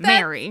that's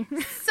Mary.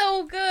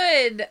 So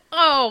good.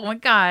 Oh my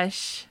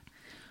gosh.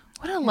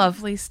 What a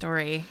lovely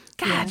story.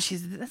 God,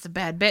 that's a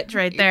bad bitch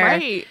right there.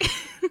 Right.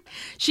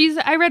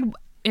 I read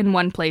in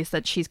one place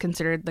that she's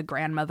considered the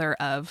grandmother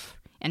of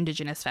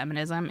Indigenous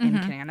feminism in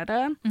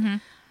Canada.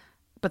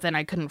 But then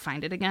I couldn't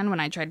find it again when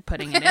I tried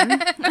putting it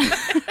in.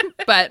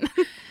 But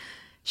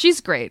she's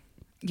great.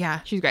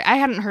 Yeah. She's great. I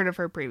hadn't heard of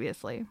her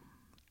previously.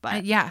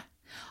 But yeah.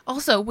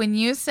 Also, when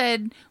you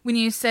said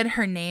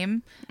her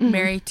name,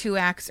 Mary 2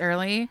 acts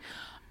early,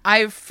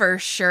 I for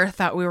sure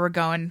thought we were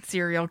going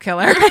serial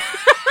killer.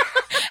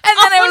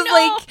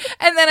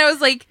 And then I was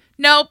like,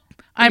 nope,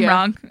 I'm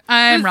wrong.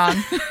 I'm wrong.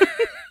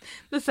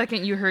 The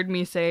second you heard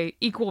me say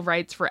equal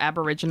rights for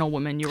Aboriginal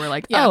women, you were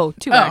like, oh,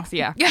 2X,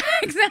 yeah. Yeah,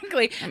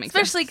 exactly.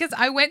 Especially sense. because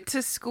I went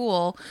to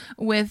school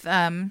with,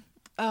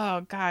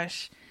 oh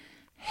gosh,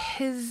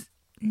 his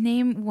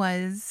name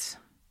was,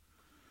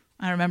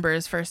 I don't remember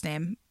his first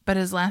name, but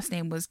his last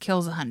name was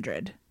Kills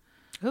 100.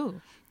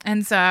 Ooh.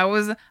 And so I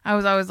was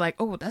always like,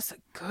 oh, that's a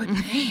good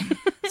name.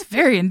 It's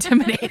very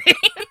intimidating.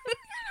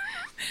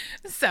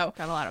 So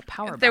got a lot of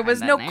power. There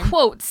was no name.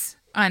 quotes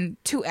on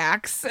 2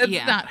 acts. It's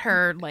Yeah. not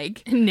her,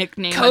 like,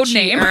 Nickname. code that she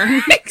name.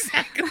 earned.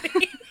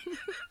 Exactly.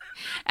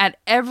 At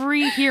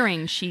every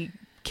hearing, she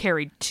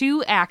carried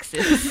 2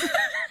 axes.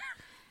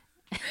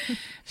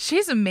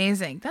 She's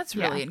amazing. That's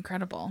really Yeah.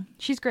 incredible.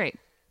 She's great.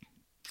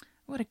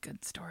 What a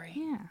good story.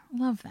 Yeah.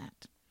 Love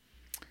that.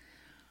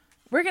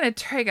 We're going to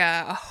take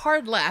a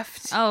hard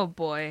left. Oh,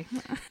 boy.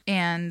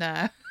 And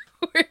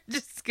we're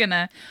just going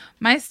to...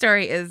 My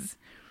story is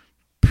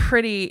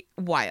pretty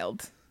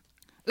wild.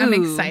 I'm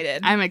Ooh,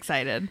 excited. I'm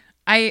excited.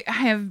 I've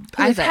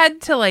is it? had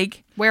to,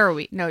 like... Where are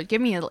we? No,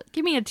 give me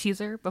a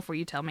teaser before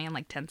you tell me in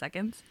like 10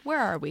 seconds. Where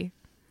are we?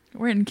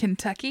 We're in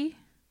Kentucky.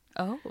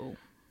 Oh.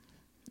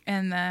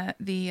 And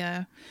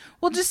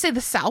we'll just say the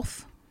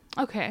South.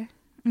 Okay.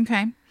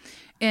 Okay.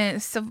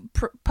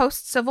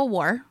 Post-Civil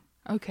War,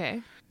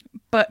 Okay.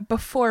 but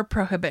before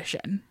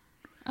Prohibition.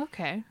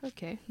 Okay.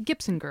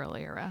 Gibson Girl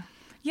era.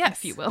 Yes.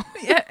 If you will.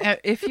 Yeah,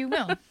 if you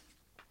will.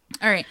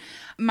 All right.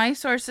 My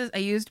sources, I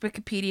used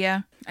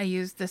Wikipedia. I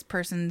used this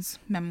person's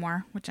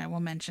memoir, which I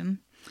will mention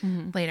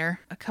later.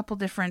 A couple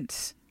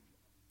different,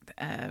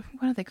 what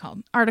are they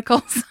called?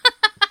 Articles.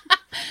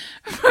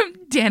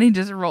 Danny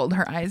just rolled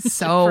her eyes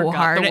so Forgot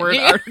hard the at word me.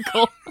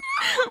 article.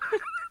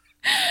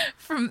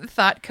 From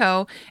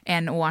ThoughtCo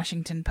and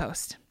Washington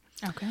Post.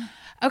 Okay.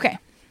 Okay.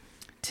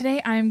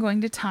 Today I'm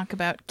going to talk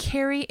about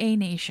Carrie A.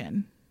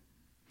 Nation.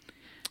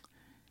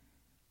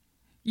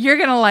 You're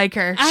going to like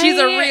her. She's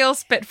a real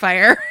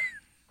Spitfire.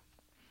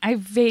 I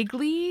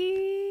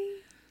vaguely...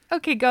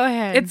 Okay, go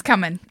ahead. It's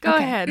coming. Go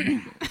Okay.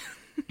 ahead.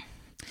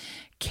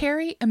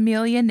 Carrie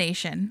Amelia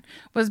Nation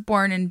was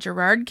born in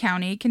Girard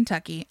County,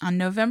 Kentucky on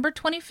November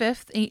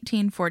 25th,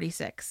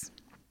 1846.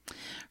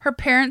 Her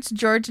parents,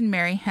 George and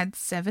Mary, had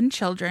 7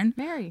 children,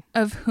 Mary.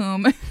 of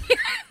whom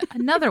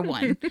another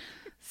one.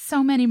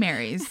 So many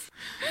Marys.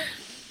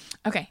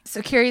 Okay,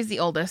 so Carrie's the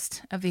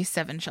oldest of these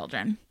 7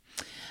 children.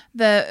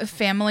 The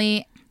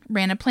family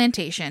ran a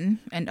plantation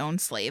and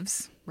owned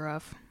slaves,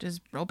 Rough. which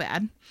is real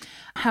bad.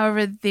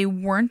 However, they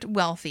weren't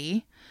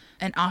wealthy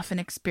and often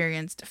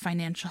experienced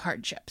financial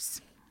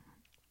hardships.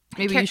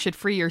 Maybe you should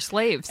free your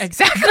slaves.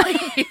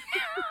 Exactly.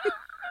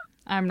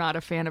 I'm not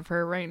a fan of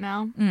her right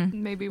now.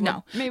 Maybe we'll,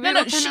 No. maybe No,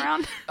 we'll turn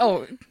around.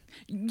 Oh.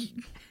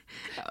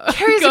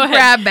 Carrie's Go a ahead.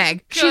 grab bag.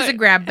 Go She's a ahead.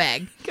 grab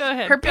bag. Go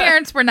ahead. Her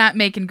parents were not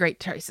making great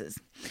choices.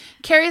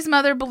 Carrie's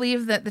mother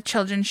believed that the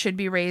children should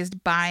be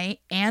raised by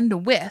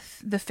and with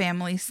the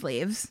family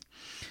slaves.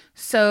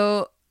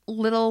 So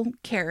little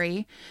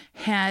Carrie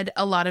had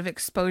a lot of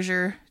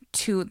exposure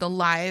to the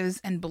lives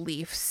and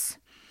beliefs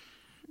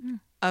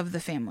of the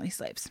family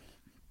slaves.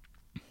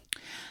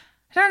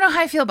 I don't know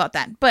how I feel about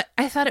that, but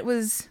I thought it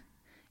was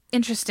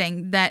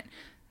interesting that,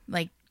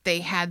 like, they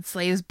had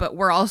slaves, but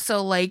were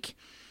also, like,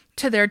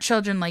 to their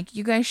children, like,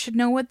 you guys should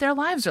know what their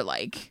lives are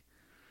like.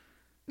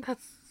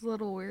 That's a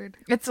little weird.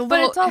 It's a But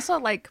little... it's also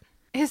like,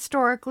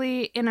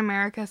 historically, in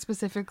America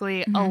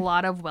specifically, a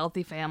lot of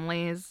wealthy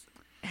families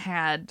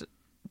had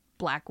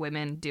black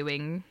women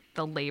doing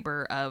the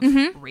labor of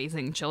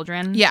raising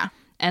children. Yeah.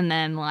 And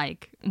then,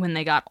 like, when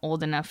they got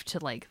old enough to,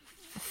 like,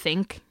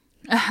 think,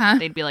 Uh-huh.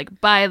 they'd be like,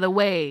 by the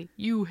way,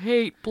 you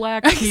hate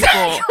black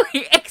people.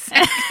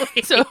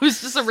 Exactly. So it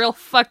was just a real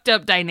fucked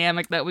up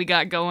dynamic that we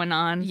got going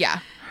on. Yeah,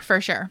 for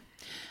sure.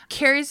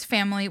 Carrie's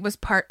family was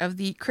part of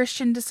the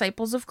Christian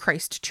Disciples of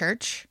Christ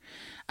Church,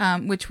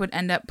 which would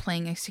end up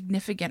playing a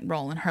significant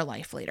role in her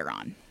life later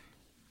on.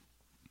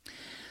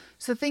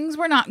 So things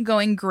were not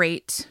going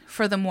great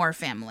for the Moore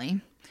family.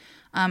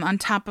 On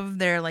top of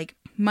their, like,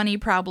 money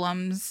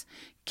problems,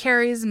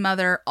 Carrie's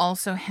mother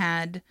also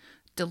had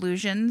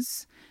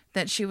delusions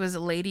that she was a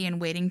lady in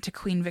waiting to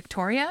Queen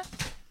Victoria.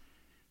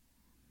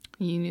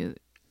 You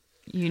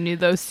knew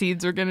those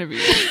seeds were gonna be.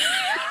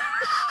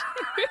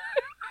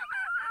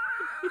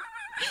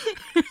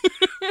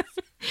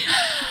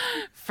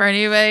 For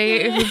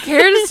anybody who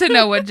cares to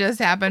know what just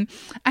happened,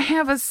 I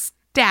had a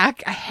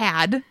stack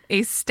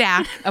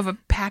of a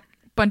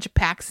bunch of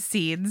packs of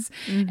seeds.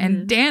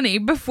 And Danny,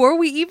 before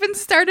we even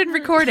started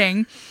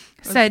recording,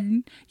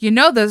 said,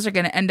 those are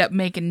going to end up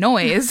making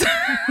noise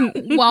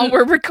while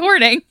we're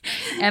recording.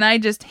 And I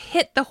just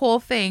hit the whole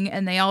thing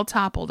and they all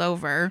toppled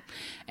over.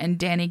 And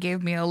Danny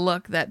gave me a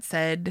look that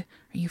said,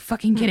 are you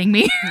fucking kidding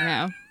me?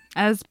 Yeah.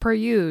 As per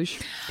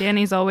usual,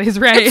 Danny's always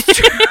right.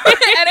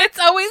 And it's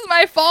always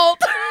my fault.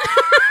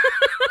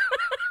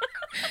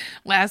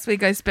 Last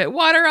week I spit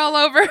water all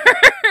over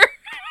her.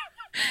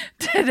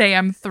 Today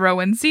I'm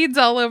throwing seeds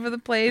all over the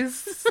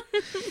place.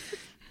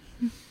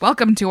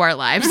 Welcome to our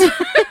lives.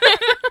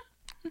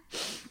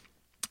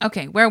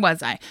 Okay, where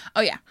was I?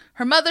 Oh yeah.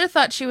 Her mother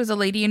thought she was a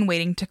lady in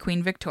waiting to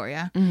Queen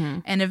Victoria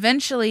and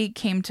eventually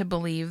came to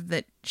believe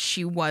that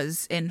she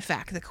was in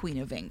fact the Queen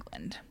of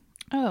England.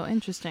 Oh,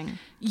 interesting.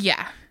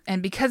 Yeah.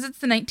 And because it's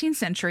the 19th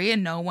century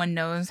and no one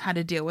knows how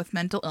to deal with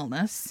mental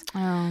illness,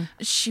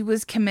 she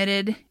was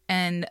committed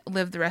and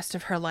lived the rest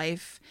of her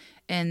life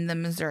in the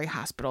Missouri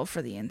Hospital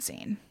for the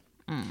Insane.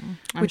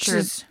 I'm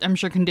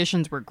sure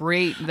conditions were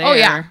great there. Oh,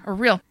 yeah. A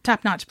real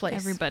top-notch place.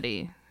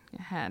 Everybody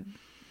had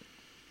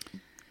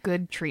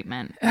good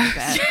treatment. I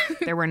bet.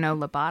 There were no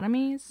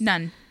lobotomies.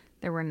 None.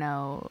 There were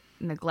no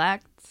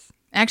neglects.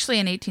 Actually,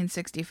 in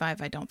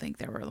 1865, I don't think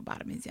there were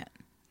lobotomies yet.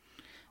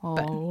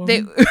 Oh,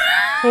 They,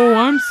 oh,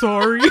 I'm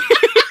sorry.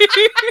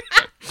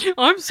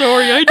 I'm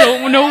sorry. I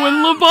don't know when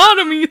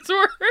lobotomies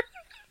were.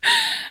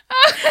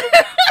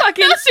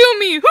 Fucking sue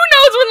me. Who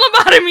knows when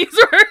lobotomies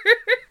were?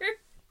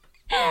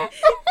 Go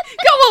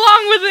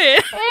along with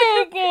it.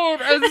 oh,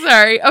 God. I'm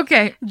sorry.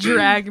 Okay.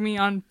 Drag me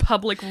on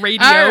public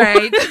radio. All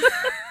right. I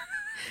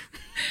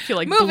feel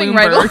like Moving Bloomberg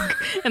right along.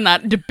 in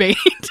that debate.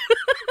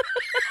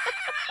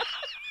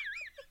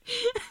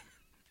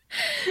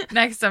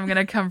 Next, I'm going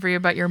to come for you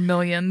about your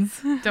millions.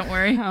 Don't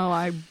worry. Oh,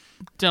 I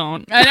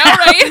don't. I know,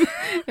 right?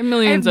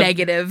 Millions I have of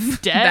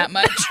negative debt. that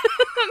much.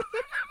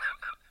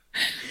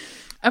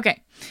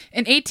 Okay.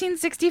 In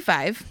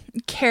 1865,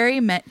 Carrie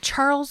met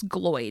Charles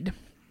Gloyd,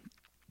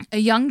 a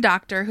young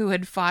doctor who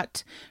had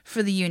fought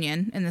for the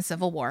Union in the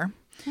Civil War,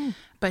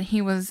 but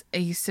he was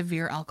a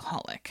severe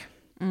alcoholic,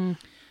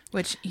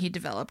 which he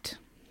developed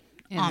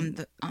on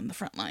the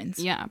front lines.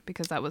 Yeah,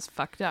 because that was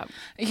fucked up.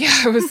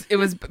 Yeah, it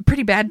was a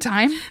pretty bad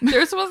time.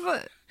 Theirs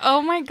was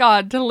oh my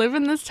god, to live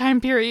in this time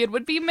period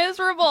would be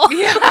miserable.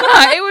 Yeah,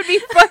 it would be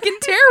fucking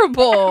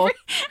terrible.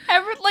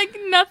 Like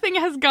nothing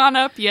has gone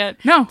up yet.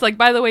 No. It's like,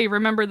 by the way,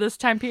 remember this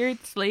time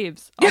period?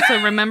 Slaves.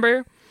 Also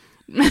remember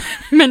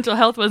mental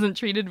health wasn't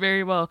treated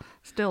very well.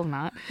 Still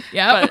not.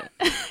 Yeah.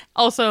 But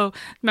also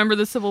remember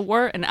the Civil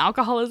War and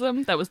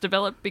alcoholism that was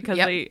developed because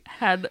they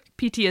had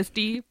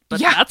PTSD, but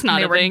that's not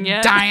they a were thing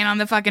yet. dying on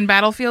the fucking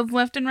battlefields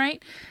left and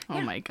right. Oh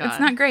Yeah, my god. It's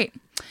not great.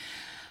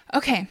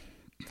 Okay.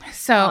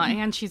 So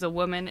and she's a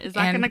woman. Is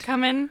that and- going to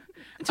come in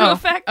to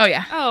effect? Oh,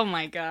 yeah. Oh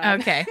my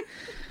god. Okay.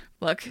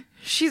 Look,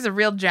 she's a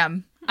real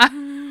gem.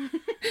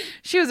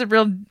 She was a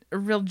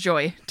real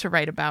joy to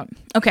write about.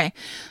 Okay.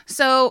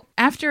 So,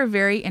 after a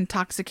very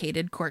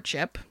intoxicated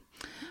courtship,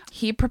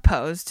 he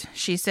proposed.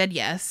 She said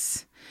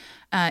yes.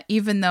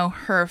 Even though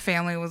her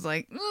family was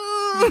like,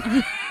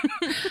 I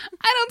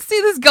don't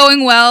see this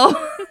going well.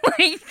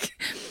 Like,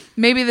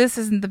 maybe this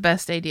isn't the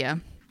best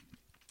idea.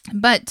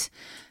 But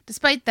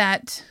despite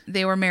that,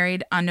 they were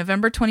married on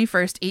November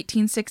 21st,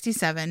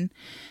 1867,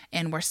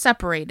 and were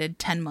separated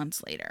 10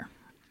 months later.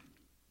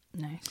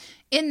 Nice.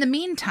 In the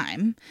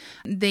meantime,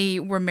 they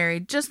were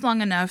married just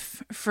long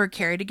enough for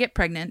Carrie to get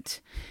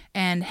pregnant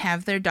and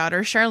have their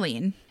daughter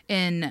Charlene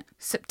in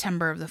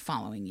September of the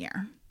following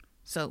year.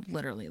 So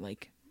literally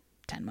like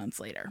 10 months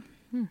later.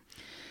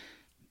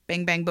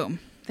 Bang, bang, boom.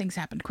 Things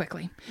happened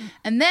quickly.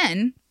 And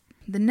then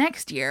the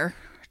next year,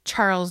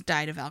 Charles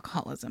died of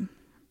alcoholism.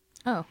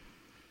 Oh.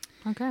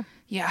 Okay.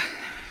 Yeah.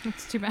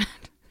 That's too bad.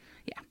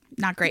 Yeah.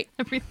 Not great.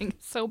 Everything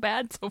is so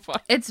bad so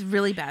far. It's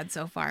really bad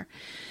so far.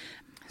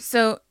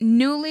 So,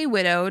 newly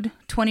widowed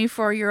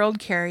 24-year-old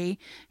Carrie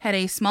had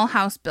a small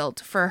house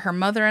built for her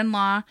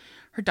mother-in-law,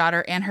 her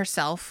daughter, and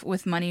herself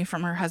with money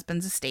from her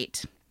husband's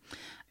estate.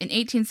 In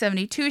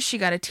 1872, she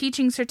got a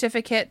teaching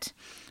certificate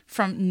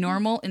from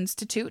Normal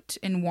Institute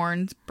in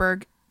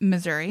Warrensburg,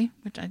 Missouri,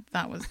 which I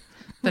thought was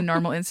the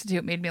Normal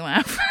Institute, made me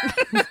laugh.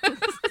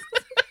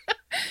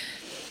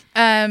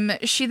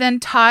 She then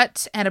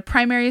taught at a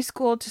primary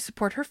school to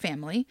support her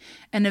family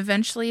and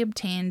eventually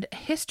obtained a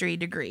history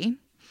degree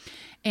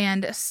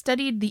and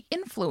studied the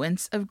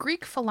influence of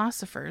Greek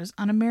philosophers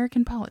on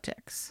American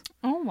politics.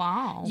 Oh,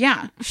 wow.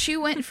 Yeah. She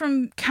went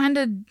from kind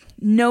of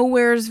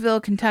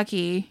nowheresville,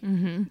 Kentucky,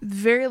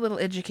 very little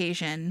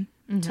education,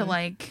 to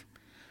like,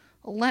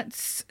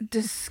 let's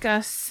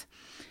discuss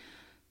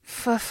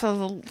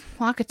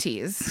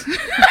Philocrates.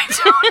 I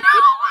don't know.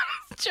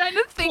 I was trying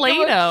to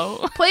think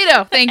of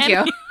Plato, thank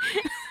you.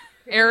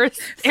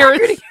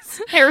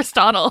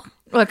 Aristotle.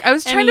 Look, I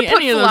was trying to put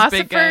any of those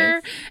big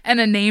philosopher and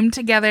a name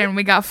together, and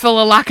we got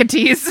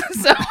Philocrates.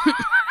 So,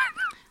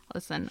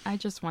 Listen, I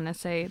just want to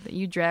say that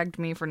you dragged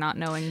me for not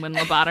knowing when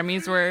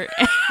lobotomies were,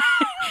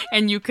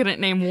 and you couldn't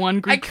name one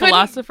Greek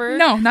philosopher.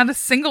 No, not a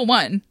single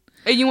one.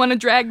 And you want to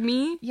drag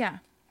me? Yeah.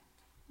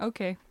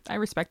 Okay, I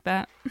respect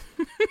that.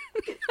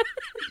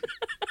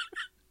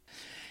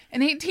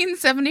 In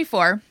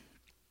 1874,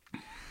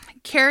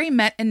 Carrie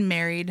met and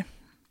married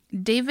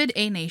David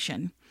A.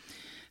 Nation,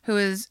 who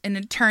is an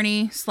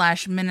attorney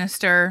 /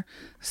 minister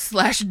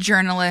 /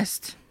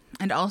 journalist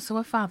and also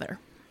a father.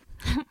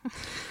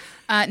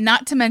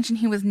 Not to mention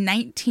he was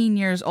 19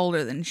 years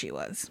older than she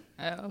was.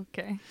 Oh,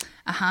 okay.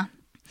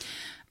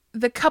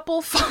 The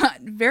couple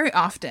fought very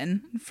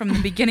often from the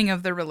beginning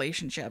of their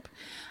relationship.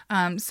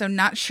 So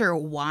not sure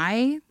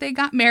why they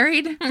got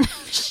married.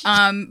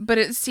 But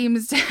it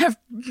seems to have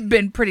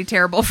been pretty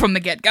terrible from the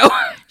get-go.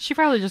 She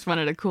probably just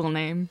wanted a cool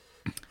name.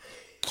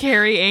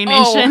 Carrie A.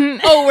 Nation.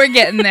 Oh, we're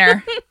getting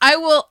there. I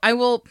will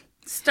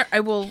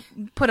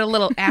put a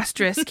little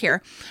asterisk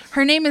here.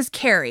 Her name is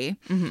Carrie.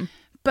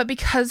 But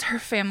because her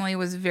family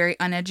was very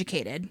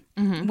uneducated,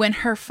 when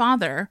her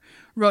father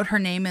wrote her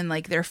name in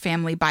like their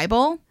family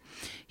Bible,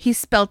 he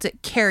spelt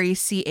it Carrie,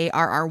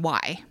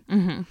 Carry,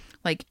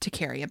 like to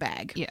carry a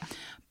bag. Yeah.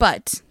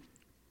 But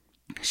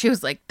she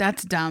was like,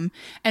 that's dumb,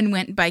 and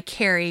went by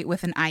Carrie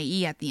with an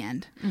IE at the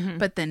end.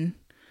 But then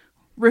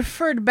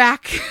referred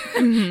back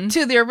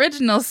to the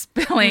original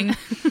spelling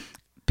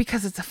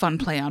because it's a fun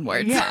play on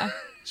words. Yeah.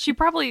 She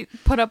probably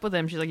put up with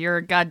him. She's like, you're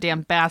a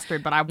goddamn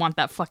bastard, but I want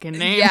that fucking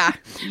name. Yeah.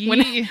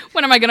 When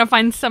am I going to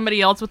find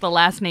somebody else with the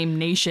last name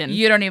Nation?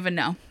 You don't even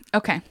know.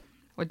 Okay.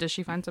 What, does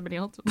she find somebody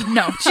else?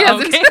 No, she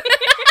doesn't. Okay.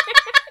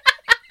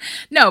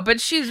 No, but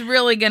she's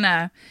really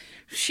gonna...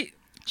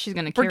 She's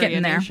going to carry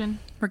a nation.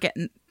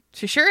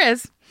 She sure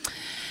is.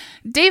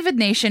 David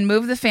Nation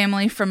moved the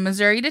family from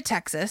Missouri to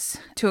Texas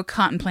to a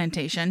cotton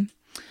plantation,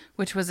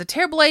 which was a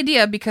terrible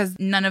idea because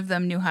none of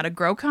them knew how to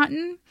grow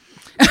cotton.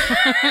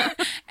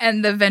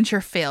 And the venture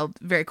failed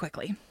very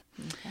quickly.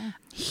 Okay.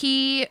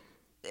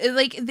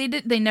 They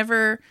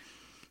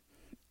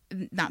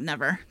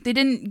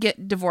didn't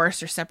get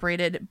divorced or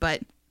separated,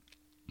 but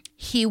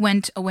he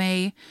went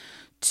away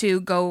to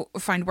go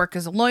find work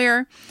as a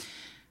lawyer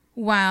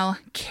while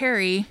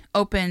Carrie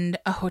opened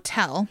a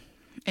hotel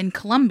in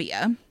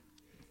Columbia,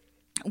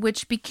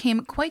 which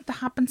became quite the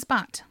hopping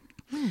spot.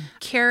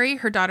 Carrie,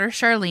 her daughter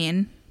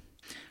Charlene,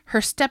 her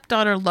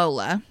stepdaughter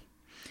Lola,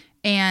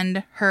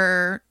 and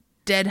her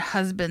dead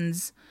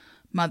husband's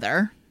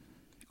mother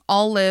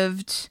all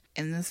lived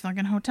in this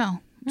fucking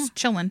hotel. Just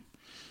chilling.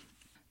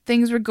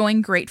 Things were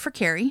going great for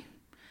Carrie.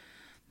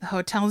 The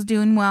hotel's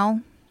doing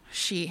well.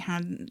 She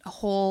had a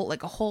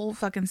whole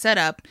fucking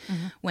setup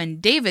when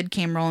David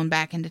came rolling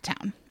back into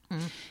town.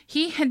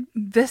 He had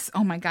this,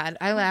 oh my God,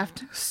 I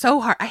laughed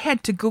so hard. I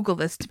had to Google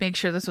this to make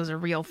sure this was a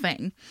real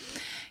thing.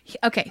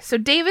 So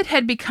David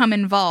had become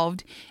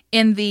involved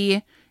in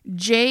the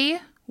Jay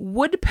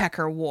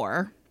Woodpecker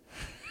War.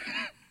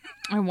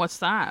 And what's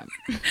that?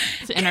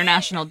 It's an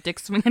international dick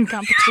swinging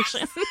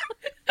competition.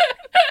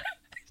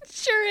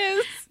 Sure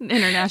is.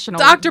 International.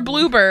 Dr.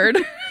 Bluebird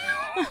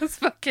was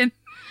fucking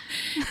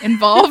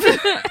involved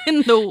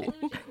in the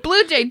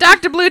Blue Jay.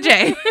 Dr. Blue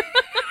Jay.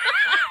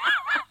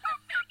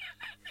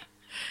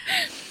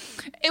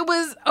 It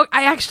was.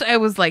 I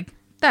was like,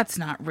 that's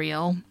not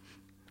real.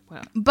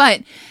 Well,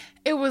 but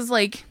it was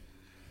like,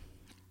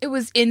 it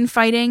was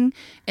infighting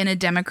in a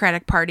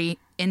Democratic Party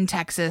in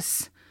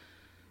Texas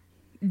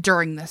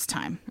during this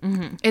time.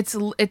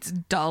 It's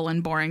dull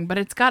and boring, but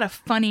it's got a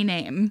funny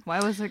name.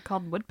 Why was it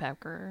called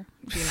Woodpecker?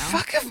 Do you know?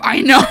 Fuck if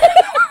I know.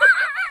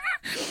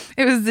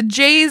 It was the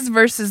Jays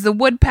versus the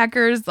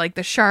Woodpeckers, like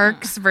the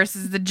Sharks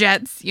versus the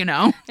Jets, you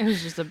know? It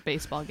was just a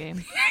baseball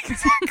game.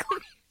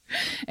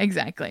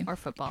 Exactly. Or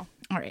football.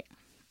 All right.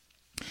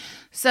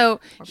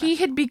 So he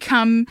had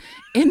become...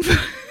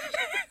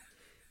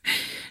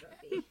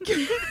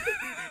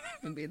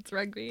 Maybe it's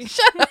rugby.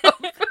 Shut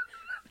up.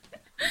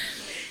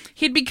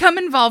 He'd become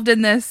involved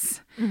in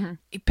this.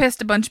 He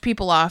pissed a bunch of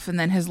people off, and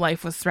then his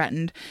life was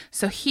threatened.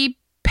 So he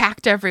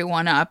packed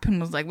everyone up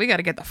and was like, we got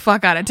to get the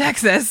fuck out of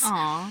Texas.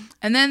 Aww.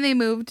 And then they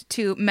moved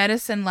to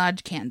Medicine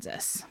Lodge,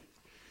 Kansas.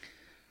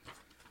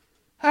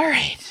 All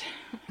right.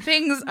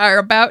 Things are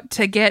about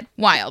to get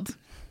wild.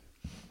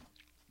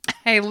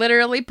 I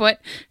literally put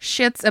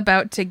shit's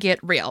about to get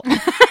real.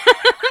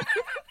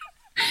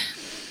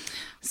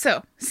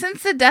 So,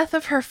 since the death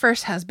of her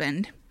first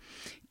husband,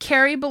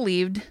 Carrie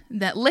believed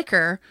that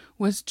liquor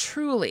was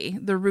truly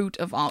the root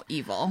of all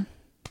evil.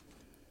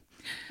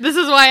 This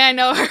is why I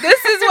know her.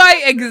 This is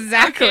why,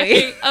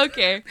 exactly.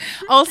 Okay.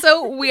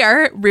 Also, we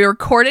are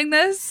recording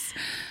this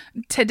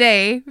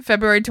today,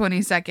 February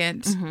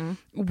 22nd,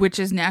 which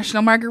is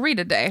National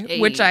Margarita Day,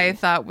 which I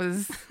thought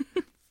was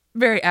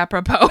very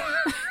apropos.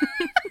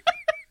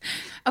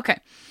 Okay,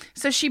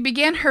 so she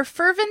began her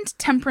fervent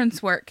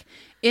temperance work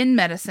in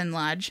Medicine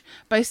Lodge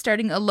by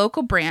starting a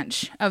local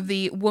branch of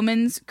the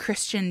Women's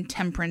Christian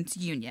Temperance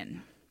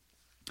Union.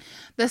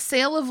 The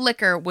sale of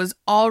liquor was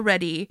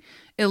already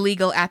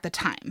illegal at the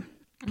time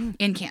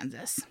in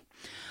Kansas.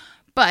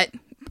 But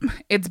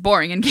it's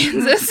boring in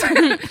Kansas.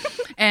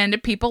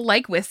 And people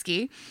like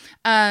whiskey.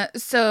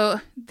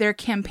 So their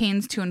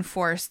campaigns to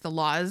enforce the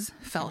laws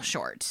fell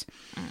short.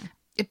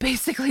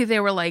 Basically, they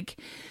were like,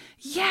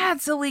 yeah,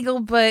 it's illegal,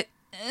 but...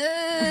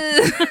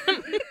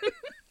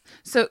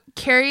 So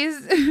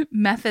Carrie's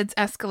methods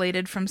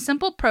escalated from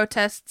simple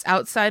protests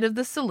outside of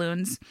the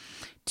saloons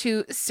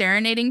to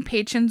serenading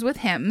patrons with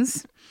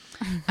hymns,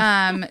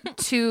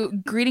 to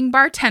greeting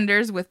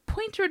bartenders with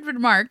pointed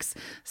remarks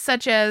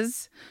such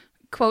as,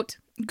 quote,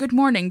 "Good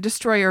morning,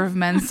 destroyer of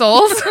men's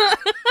souls." That's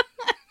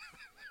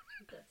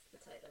the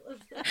title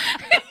of that.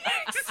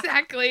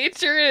 Exactly, it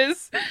sure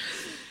is.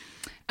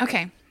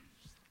 Okay.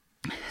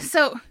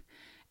 So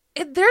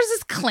there's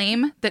this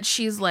claim that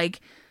she's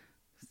like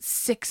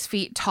 6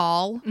 feet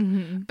tall,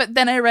 but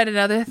then I read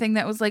another thing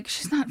that was like,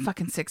 she's not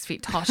fucking 6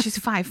 feet tall, she's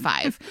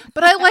 5'5".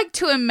 But I like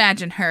to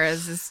imagine her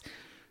as this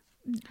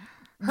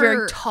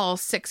very tall,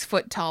 6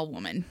 foot tall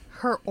woman.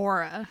 Her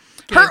aura.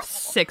 Her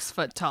 6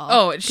 foot tall.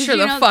 Oh, it sure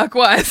the fuck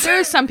was. There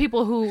are some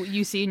people who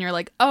you see and you're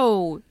like,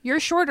 oh, you're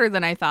shorter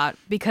than I thought,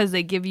 because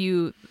they give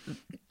you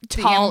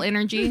tall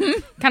energy.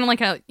 Kind of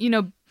like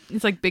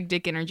It's like big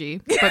dick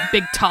energy, but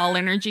big tall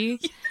energy,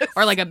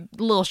 or like a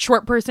little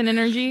short person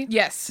energy.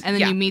 Yes. And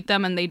then yeah. you meet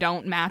them and they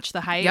don't match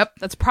the height. Yep.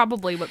 That's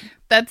probably what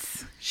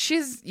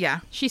She's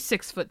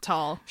 6 foot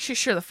tall she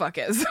sure the fuck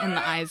is. in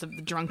the eyes of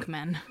the drunk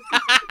men.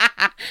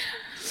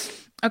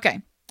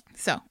 Okay.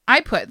 So I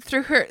put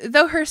though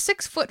her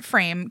 6-foot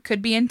frame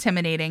could be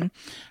intimidating,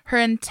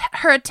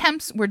 her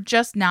attempts were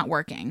just not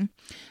working.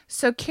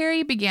 So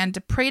Carrie began to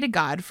pray to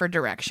God for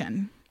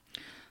direction.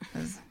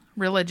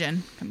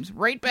 Religion comes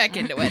right back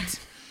into it.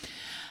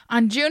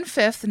 On June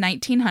 5th,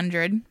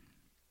 1900,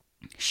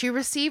 she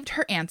received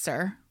her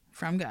answer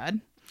from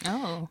God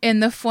Oh. in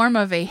the form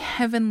of a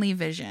heavenly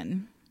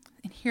vision.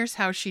 And here's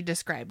how she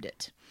described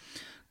it.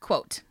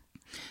 Quote,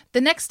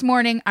 "The next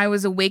morning I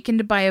was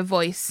awakened by a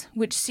voice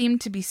which seemed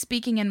to be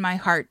speaking in my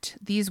heart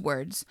these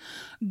words,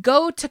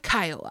 'Go to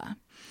Kiowa.'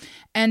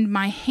 And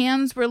my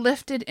hands were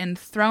lifted and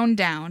thrown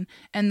down,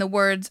 and the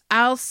words,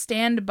 'I'll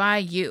stand by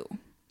you.'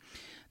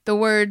 The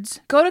words,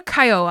 'Go to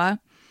Kiowa,'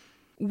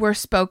 were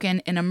spoken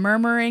in a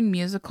murmuring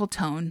musical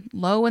tone,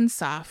 low and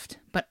soft,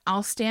 but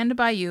 'I'll stand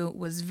by you'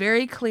 was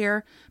very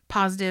clear,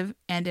 positive,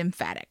 and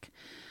emphatic.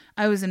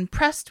 I was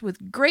impressed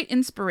with great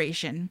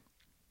inspiration.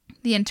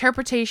 The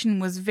interpretation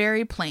was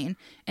very plain,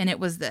 and it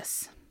was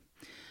this.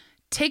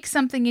 Take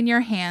something in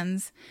your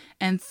hands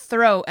and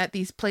throw at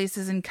these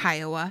places in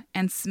Kiowa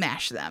and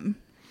smash them."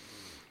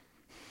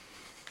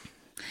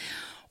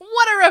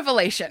 What a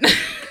revelation.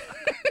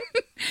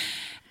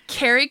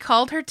 Carrie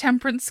called her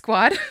temperance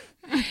squad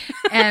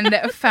and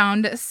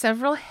found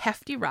several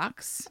hefty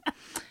rocks,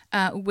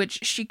 which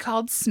she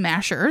called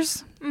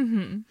smashers.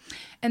 Mm-hmm.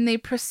 And they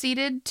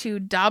proceeded to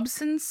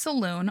Dobson's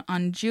Saloon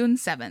on June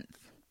 7th.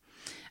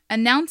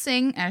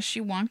 Announcing as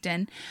she walked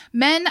in,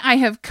 "Men, I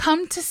have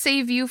come to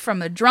save you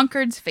from a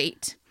drunkard's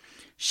fate."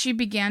 She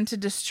began to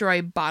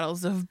destroy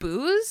bottles of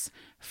booze,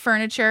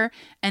 furniture,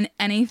 and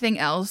anything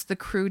else the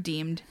crew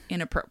deemed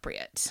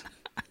inappropriate.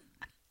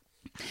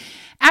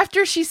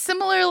 After she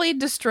similarly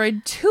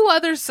destroyed 2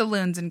 other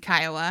saloons in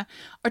Kiowa,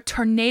 a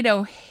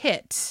tornado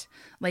hit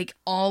like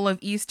all of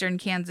eastern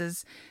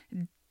Kansas,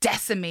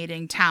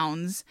 decimating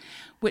towns,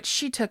 which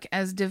she took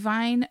as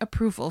divine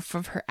approval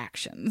for her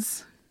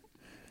actions.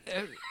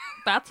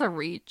 That's a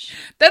reach.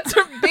 That's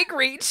her big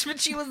reach, but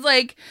she was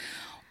like,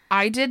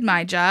 I did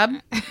my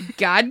job.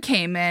 God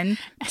came in,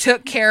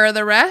 took care of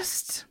the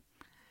rest.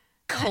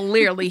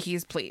 Clearly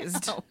he's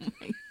pleased. Oh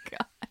my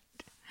God.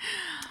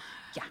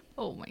 Yeah.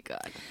 Oh my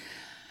God.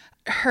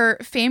 Her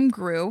fame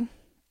grew,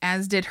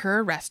 as did her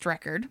arrest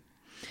record,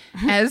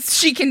 as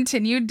she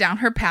continued down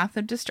her path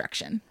of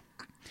destruction.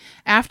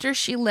 After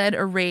she led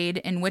a raid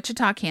in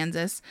Wichita,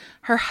 Kansas,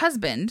 her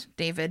husband,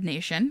 David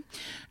Nation,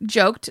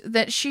 joked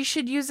that she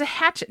should use a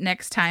hatchet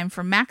next time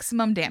for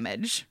maximum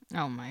damage.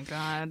 Oh my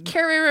God.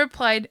 Carrie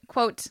replied,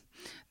 quote,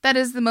 "That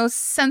is the most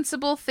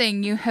sensible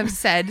thing you have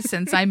said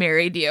since I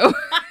married you."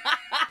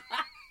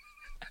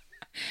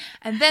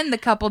 And then the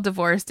couple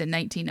divorced in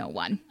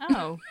 1901.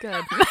 Oh,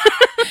 good.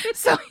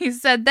 So he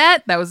said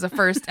that was the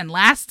first and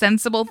last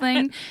sensible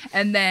thing.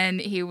 And then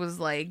he was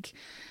like,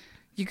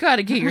 you got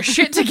to get your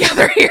shit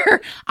together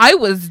here. I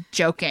was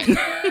joking.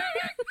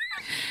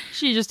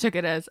 She just took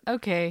it as,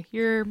 okay,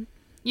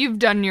 you've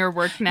done your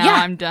work now. Yeah.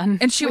 I'm done.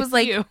 And she with was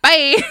like, you.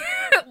 bye.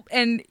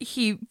 And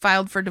he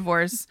filed for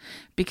divorce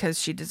because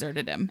she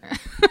deserted him.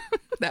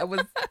 That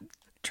was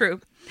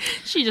true.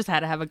 She just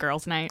had to have a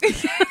girls' night.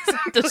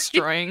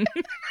 Destroying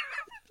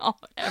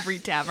every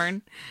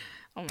tavern.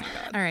 Oh my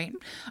God. All right.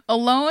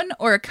 Alone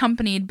or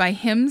accompanied by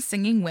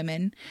hymn-singing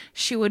women,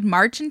 she would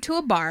march into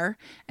a bar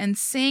and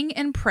sing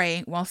and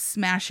pray while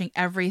smashing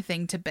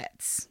everything to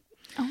bits.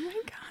 Oh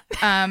my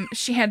God.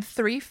 She had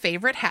 3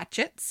 favorite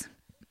hatchets.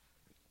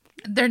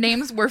 Their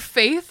names were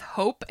Faith,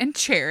 Hope, and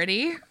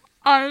Charity.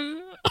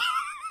 I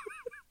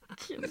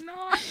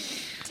cannot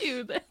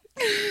do this.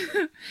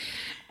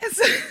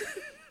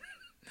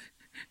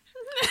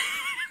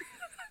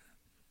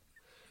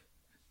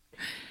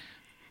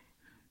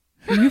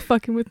 Are you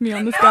fucking with me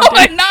on this No,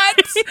 goddamn? I'm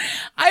not.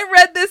 I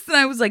read this and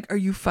I was like, are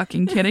you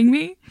fucking kidding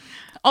me?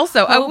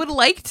 Also, I would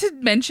like to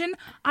mention,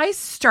 I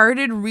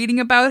started reading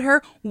about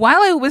her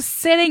while I was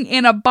sitting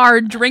in a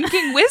bar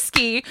drinking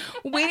whiskey,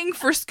 waiting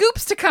for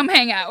Scoops to come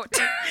hang out.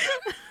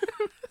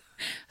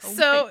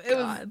 So my it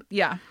was, God.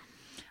 yeah.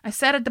 I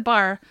sat at the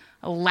bar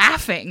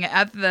laughing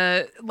at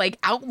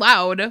out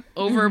loud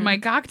over my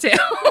cocktail,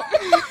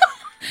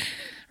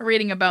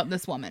 reading about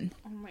this woman.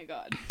 Oh my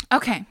God.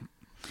 Okay.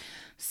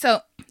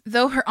 So,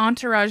 though her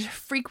entourage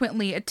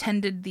frequently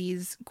attended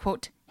these,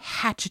 quote,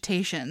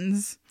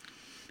 hatchetations.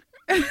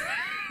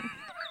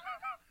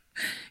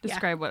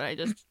 Describe what I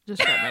just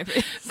described my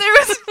face. There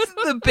was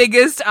the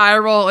biggest eye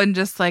roll and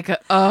just like,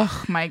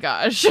 oh my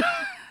gosh.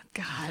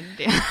 God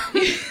damn.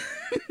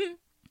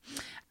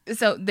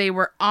 So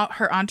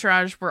her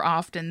entourage were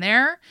often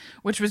there,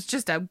 which was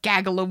just a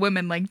gaggle of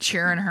women like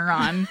cheering her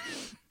on.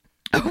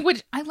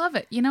 Which, I love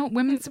it. You know,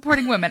 women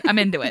supporting women. I'm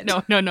into it.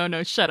 No.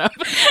 Shut up.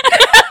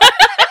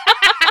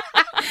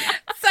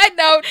 Side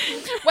note,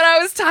 when I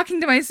was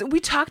talking to we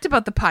talked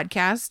about the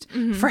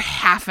podcast for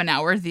half an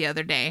hour the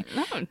other day.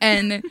 Oh.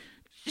 And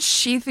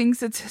she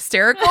thinks it's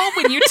hysterical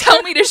when you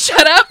tell me to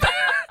shut up.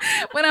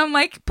 When I'm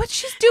like, but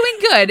she's doing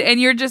good. And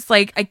you're just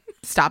like,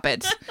 stop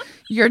it.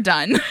 You're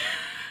done.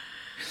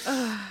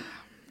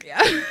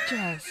 Yeah.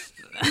 Just.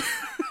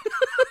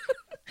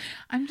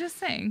 I'm just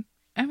saying.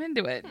 I'm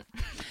into it.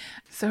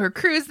 So her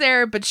crew's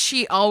there, but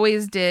she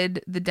always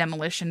did the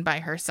demolition by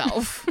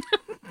herself.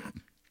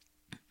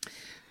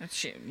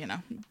 That's,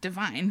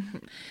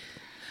 divine.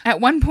 At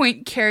one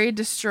point, Carrie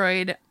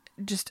destroyed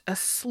just a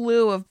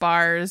slew of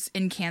bars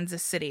in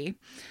Kansas City.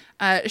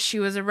 She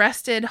was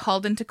arrested,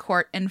 hauled into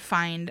court, and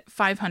fined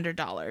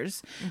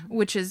 $500,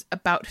 which is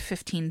about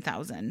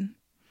 $15,000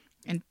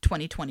 in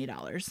 2020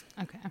 dollars.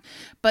 Okay.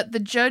 But the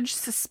judge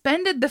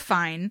suspended the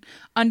fine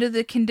under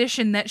the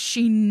condition that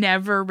she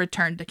never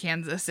returned to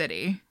Kansas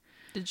City.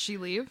 Did she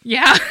leave?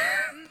 Yeah.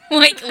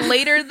 Like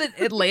later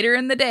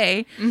in the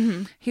day,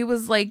 he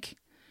was like,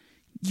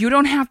 you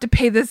don't have to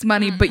pay this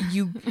money, but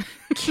you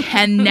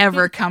can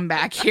never come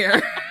back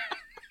here.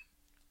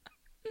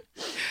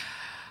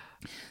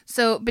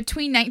 So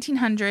between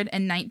 1900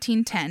 and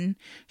 1910,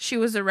 she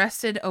was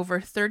arrested over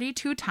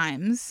 32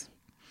 times,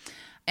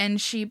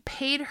 and she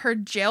paid her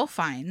jail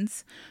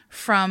fines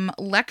from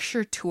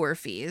lecture tour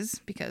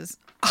fees, because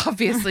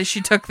obviously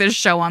she took this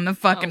show on the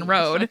fucking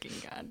road,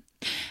 Fucking God.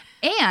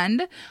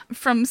 and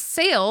from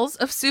sales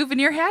of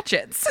souvenir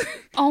hatchets.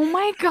 Oh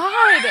my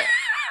God.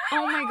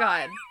 Oh my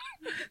God.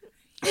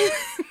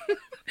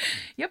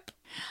 Yep.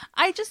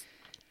 I just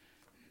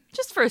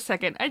for a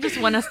second, I just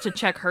want us to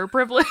check her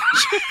privilege.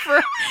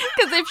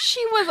 Because if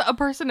she was a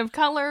person of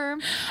color,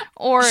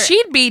 or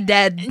She'd be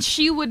dead.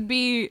 she would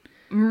be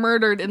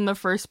murdered in the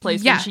first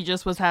place Yeah. when she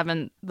just was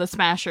having the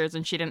smashers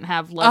and she didn't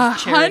have love, 100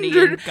 charity,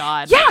 and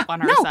God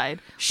on her side.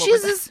 What She's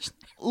was this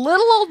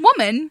little old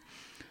woman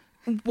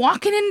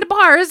walking into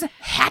bars,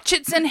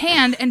 hatchets in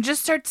hand, and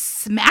just starts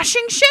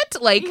smashing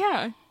shit. Like,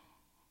 Yeah.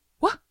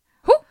 what?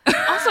 Who?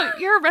 Also,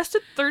 you're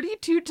arrested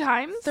 32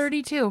 times?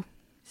 32.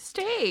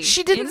 Stay.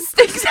 She didn't.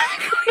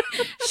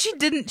 Exactly.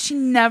 She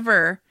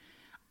never.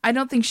 I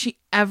don't think she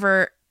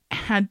ever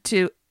had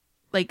to,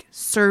 like,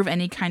 serve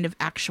any kind of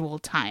actual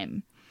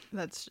time.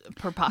 That's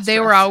preposterous. They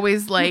were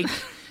always like,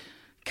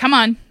 come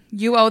on,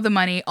 you owe the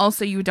money.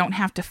 Also, you don't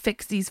have to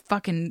fix these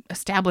fucking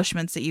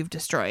establishments that you've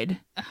destroyed.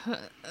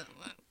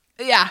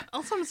 Yeah.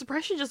 Also, I'm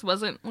surprised she just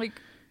wasn't, like,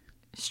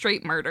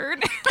 straight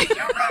murdered.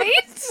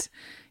 Right?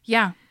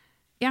 Yeah.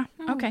 Yeah.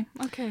 Okay.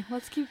 Okay,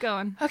 let's keep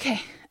going.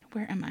 Okay.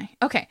 Where am I?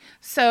 Okay.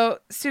 So,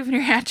 souvenir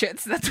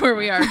hatchets. That's where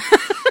we are.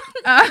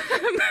 God.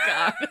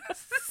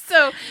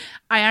 So,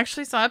 I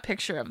actually saw a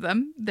picture of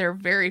them. They're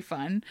very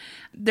fun.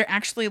 They're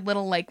actually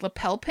little, like,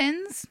 lapel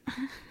pins.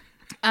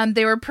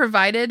 They were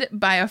provided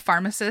by a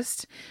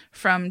pharmacist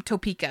from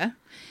Topeka.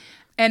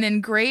 And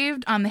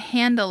engraved on the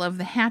handle of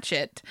the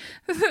hatchet,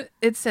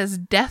 it says,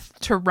 "Death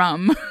to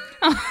Rum."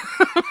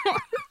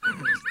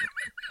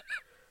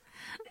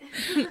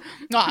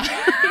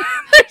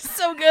 They're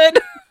so good.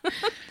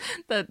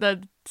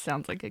 That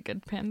sounds like a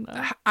good pin,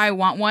 though. I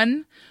want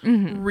one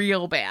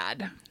real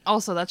bad.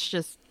 Also, that's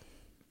just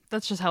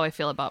how I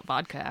feel about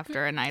vodka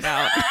after a night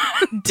out.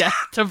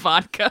 Death to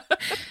vodka.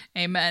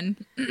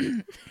 Amen.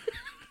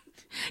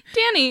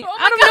 Danny,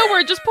 out of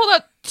nowhere, just pulled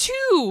out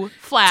 2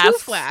 flasks. 2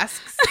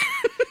 flasks.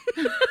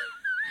 Where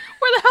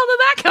the hell did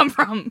that come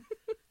from?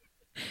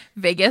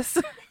 Vegas.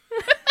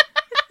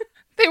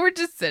 They were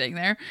just sitting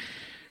there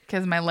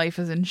because my life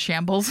is in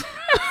shambles.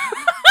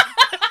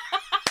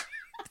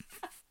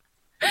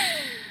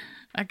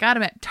 I got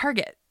them at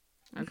Target.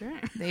 Okay.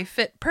 They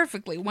fit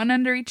perfectly, one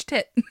under each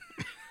tit.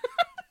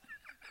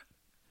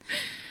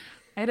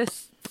 I had a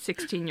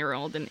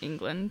 16-year-old in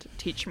England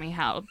teach me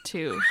how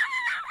to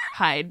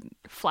hide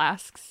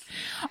flasks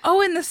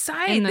Oh, in the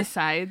side. in the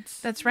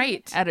sides That's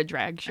right. at a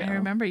drag show. I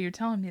remember you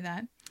telling me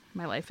that.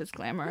 My life is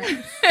glamorous.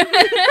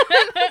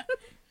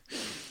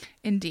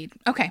 Indeed.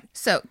 Okay,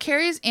 so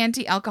Carrie's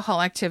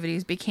anti-alcohol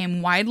activities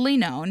became widely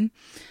known,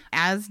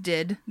 as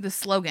did the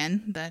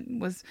slogan that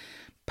was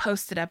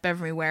posted up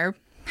everywhere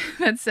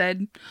that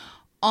said,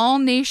 "All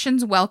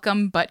nations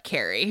welcome but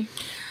Carrie."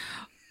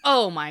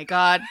 Oh my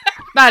God.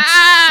 That's...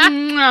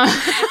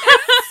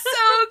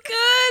 So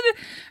good.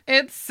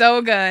 It's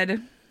so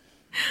good.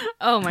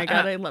 Oh my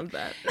God, I love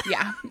that.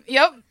 Yeah.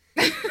 Yep.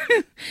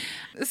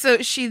 So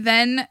she's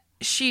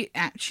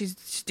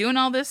doing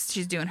all this.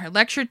 She's doing her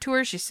lecture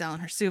tour. She's selling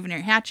her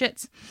souvenir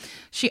hatchets.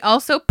 She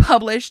also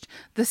published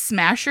the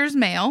Smashers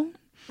Mail,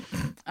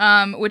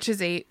 which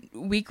is a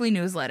weekly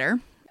newsletter,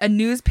 a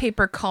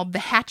newspaper called The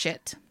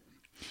Hatchet.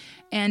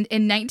 And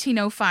in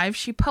 1905,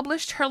 she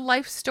published her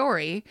life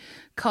story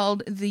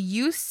called The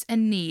Use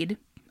and Need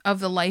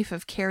of the Life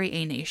of Carrie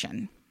A.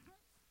 Nation.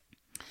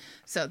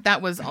 So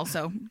that was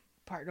also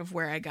part of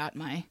where I got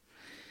my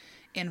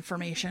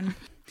information.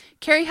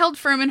 Carrie held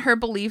firm in her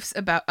beliefs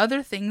about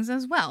other things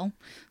as well.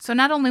 So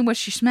not only was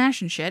she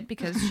smashing shit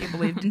because she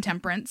believed in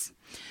temperance,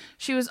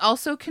 she was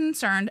also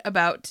concerned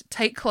about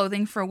tight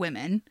clothing for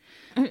women,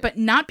 but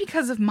not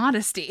because of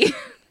modesty.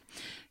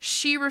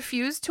 She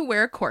refused to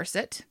wear a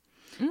corset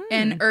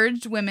and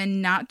urged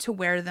women not to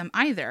wear them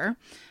either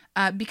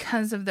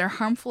because of their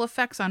harmful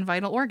effects on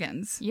vital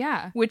organs.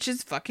 Yeah. Which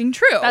is fucking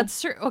true. That's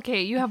true.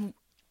 Okay, you have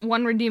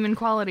one redeeming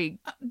quality.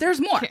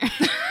 There's more.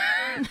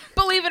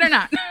 Believe it or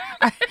not.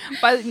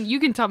 But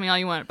you can tell me all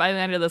you want. By the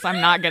end of this, I'm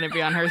not going to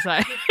be on her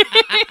side.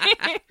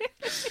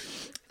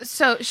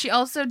 So she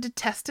also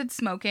detested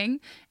smoking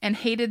and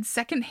hated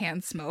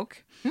secondhand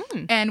smoke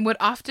and would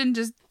often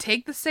just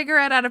take the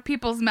cigarette out of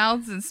people's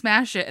mouths and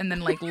smash it and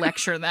then like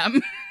lecture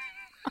them.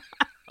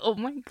 Oh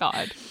my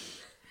God.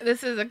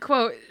 This is a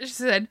quote. She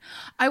said,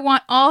 "I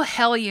want all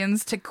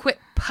hellions to quit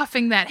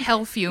puffing that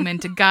hell fume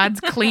into God's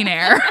clean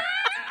air."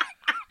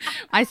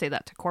 I say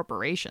that to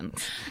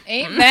corporations.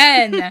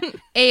 Amen.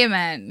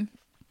 Amen.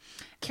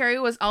 Carrie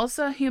was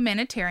also a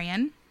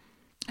humanitarian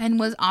and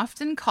was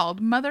often called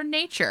Mother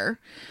Nature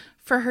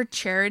for her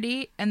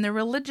charity and the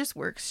religious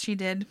works she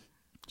did.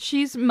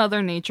 She's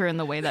Mother Nature in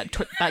the way that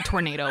that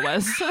tornado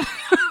was.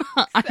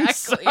 I'm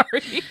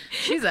sorry.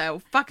 She's a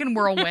fucking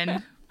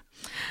whirlwind.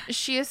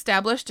 She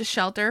established a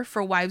shelter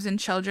for wives and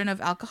children of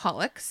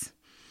alcoholics.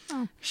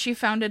 Oh. She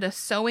founded a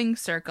sewing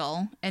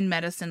circle and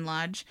medicine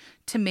lodge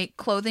to make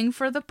clothing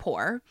for the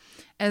poor,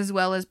 as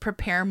well as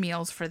prepare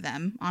meals for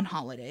them on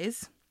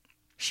holidays.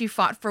 She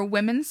fought for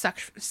women's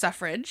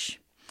suffrage,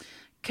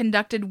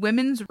 conducted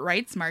women's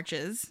rights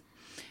marches,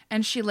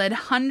 and she led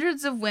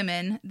hundreds of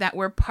women that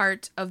were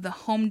part of the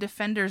Home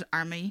Defenders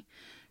Army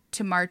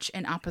to march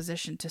in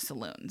opposition to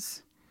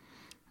saloons.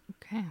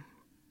 Okay.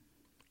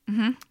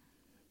 Mm-hmm.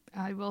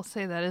 I will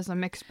say that is a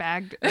mixed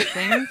bag of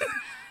things,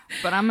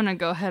 but I'm going to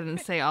go ahead and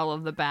say all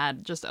of the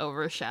bad just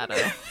overshadow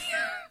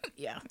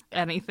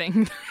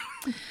anything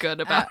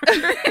good about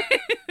her.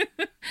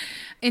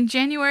 In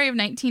January of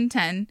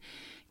 1910,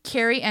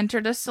 Carrie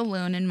entered a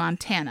saloon in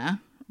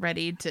Montana,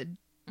 ready to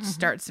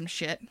start some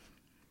shit.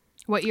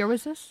 What year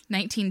was this?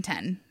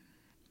 1910.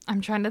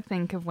 I'm trying to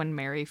think of when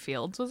Mary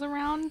Fields was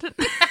around.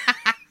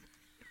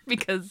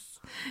 Because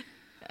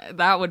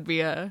that would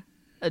be a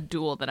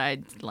duel that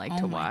I'd like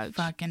to watch. Oh my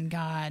fucking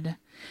God.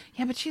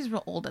 Yeah, but she's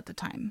real old at the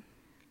time.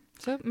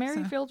 So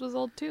Mary Fields was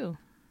old too.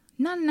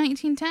 Not in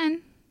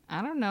 1910.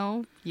 I don't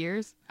know.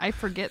 Years. I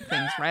forget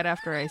things right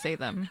after I say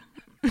them.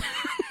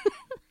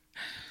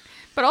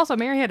 But also,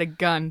 Mary had a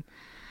gun.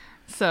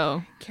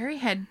 So. Carrie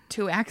had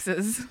 2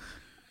 axes.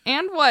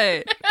 And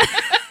what?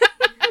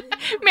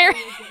 Mary.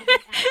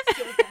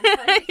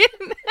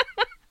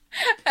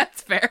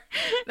 That's fair.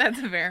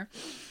 That's fair.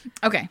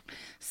 Okay.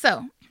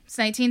 So, it's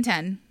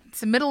 1910.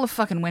 It's the middle of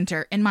fucking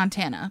winter in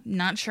Montana.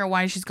 Not sure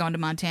why she's going to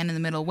Montana in the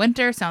middle of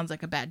winter. Sounds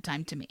like a bad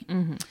time to me.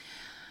 Mm-hmm.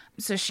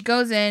 So she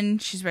goes in.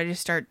 She's ready to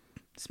start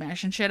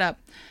smashing shit up.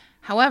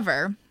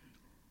 However,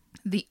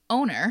 the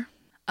owner,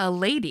 a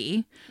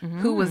lady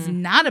who was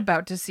not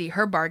about to see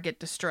her bar get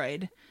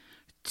destroyed,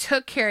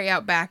 took Carrie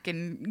out back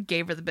and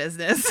gave her the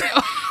business.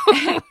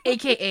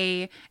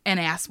 AKA an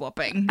ass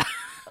whooping.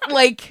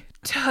 Like,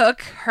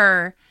 took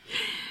her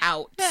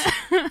out.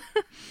 I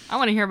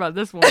want to hear about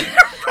this one.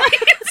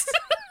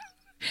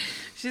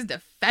 She's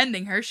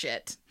defending her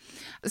shit.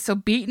 So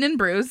beaten and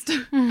bruised,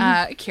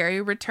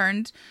 Carrie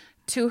returned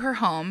to her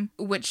home,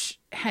 which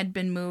had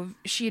been moved.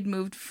 She had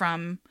moved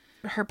from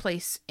her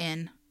place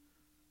in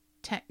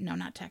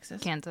not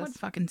Texas. Kansas. What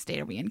fucking state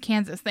are we in?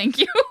 Kansas. Thank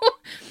you.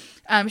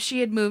 She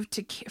had moved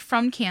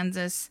from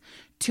Kansas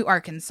to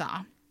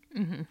Arkansas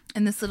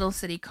in this little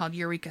city called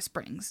Eureka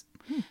Springs.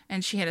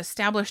 And she had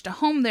established a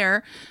home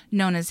there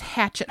known as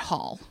Hatchet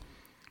Hall.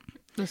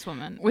 This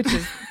woman. Which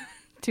is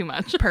too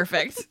much.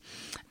 Perfect.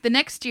 The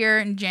next year,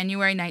 in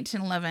January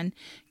 1911,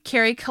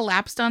 Carrie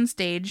collapsed on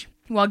stage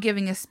while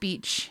giving a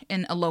speech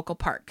in a local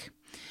park.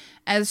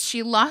 As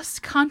she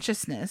lost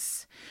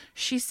consciousness,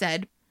 she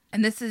said,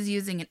 and this is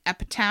using an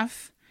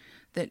epitaph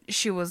that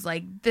she was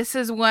like, "This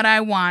is what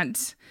I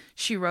want."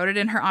 She wrote it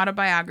in her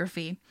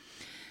autobiography.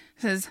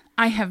 It says,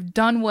 "I have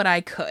done what I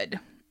could."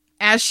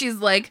 As she's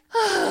like,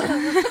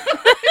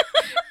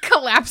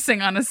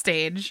 collapsing on a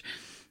stage.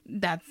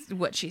 That's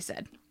what she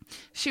said.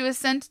 She was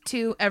sent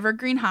to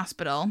Evergreen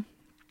Hospital,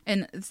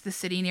 and it's the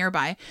city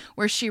nearby,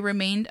 where she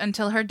remained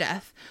until her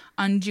death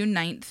on June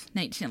 9th,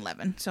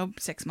 1911, so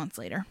 6 months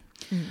later.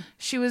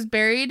 She was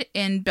buried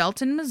in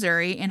Belton,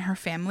 Missouri, in her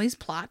family's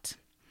plot.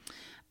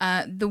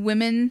 The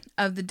women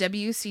of the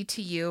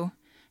WCTU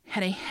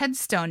had a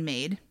headstone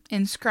made,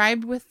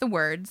 inscribed with the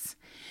words,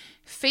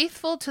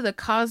 "Faithful to the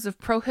cause of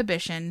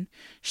prohibition,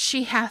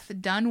 she hath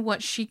done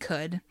what she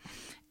could,"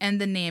 and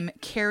the name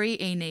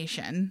Carrie A.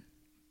 Nation,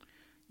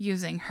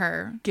 using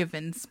her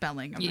given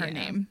spelling of her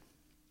name.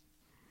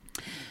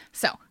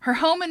 So, her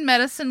home in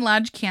Medicine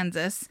Lodge,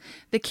 Kansas,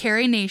 the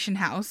Carrie Nation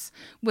House,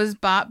 was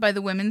bought by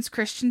the Women's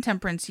Christian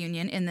Temperance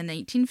Union in the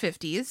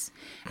 1950s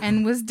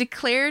and was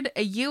declared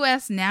a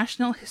U.S.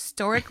 National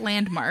Historic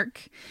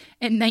Landmark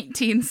in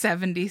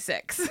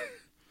 1976.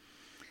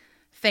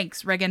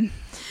 Thanks, Reagan.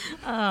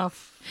 Oh,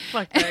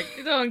 fuck that.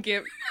 Don't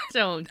get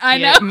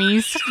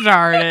me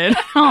started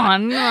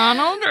on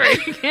Ronald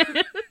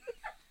Reagan.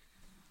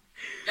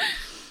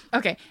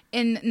 Okay.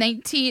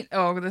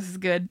 This is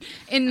good.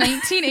 In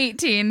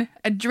 1918,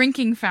 a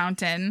drinking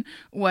fountain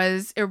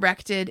was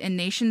erected in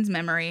nation's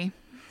memory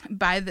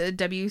by the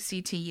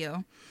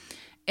WCTU.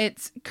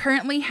 It's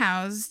currently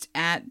housed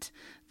at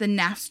the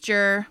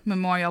Nafzger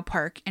Memorial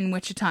Park in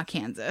Wichita,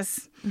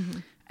 Kansas.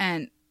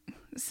 And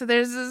so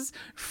there's this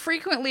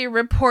frequently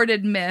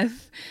reported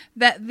myth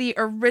that the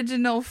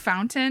original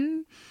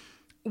fountain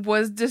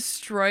was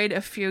destroyed a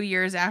few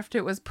years after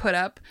it was put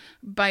up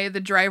by the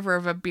driver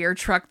of a beer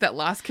truck that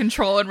lost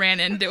control and ran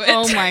into it.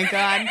 Oh my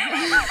God.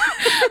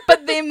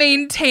 But they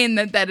maintain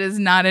that that is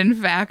not in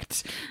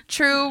fact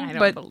true. I don't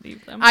but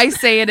believe them. I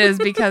say it is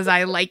because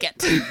I like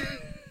it.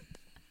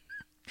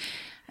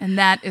 And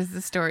that is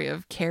the story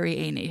of Carrie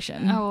A.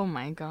 Nation. Oh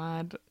my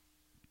God.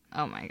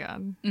 Oh my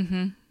God.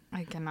 Mm-hmm.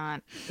 I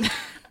cannot.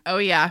 Oh,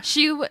 yeah.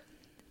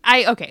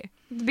 Okay.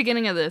 The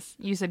beginning of this,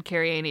 you said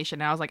Carrie A.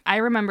 Nation. And I was like, I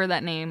remember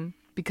that name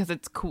because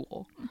it's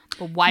cool.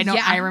 But why don't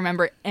Yeah. I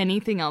remember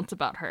anything else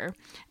about her?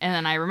 And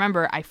then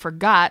I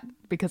forgot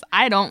because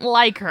I don't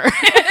like her.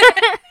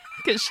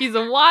 Because she's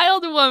a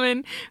wild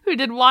woman who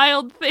did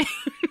wild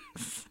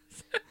things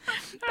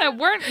that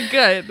weren't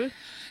good.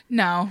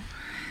 No.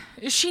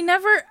 She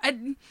never,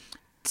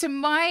 to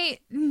my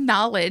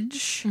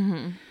knowledge,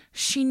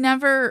 she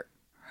never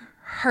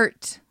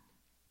hurt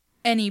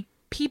any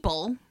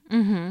people.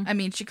 I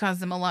mean, she caused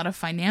them a lot of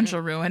financial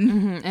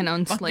ruin. And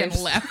owned Fucking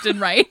slaves. left and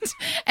right.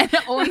 And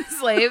owned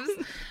slaves.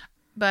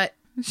 But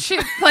she,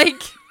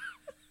 like,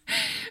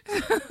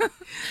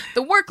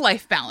 the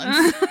work-life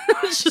balance,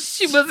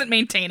 she wasn't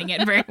maintaining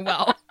it very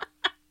well.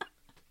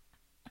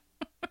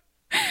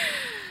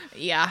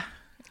 Yeah.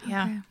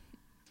 Yeah. Okay.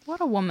 What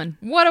a woman.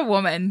 What a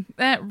woman.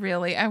 That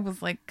really, I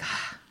was like,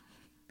 God,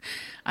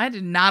 I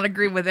did not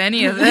agree with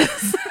any of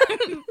this.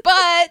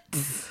 But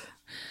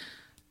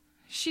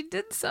she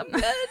did some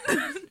good.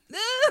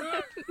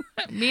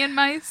 Me and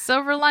my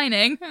silver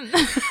lining.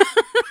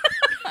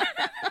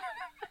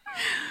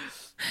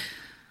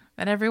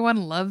 That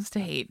everyone loves to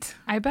hate.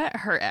 I bet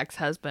her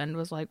ex-husband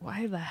was like,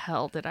 why the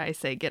hell did I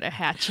say get a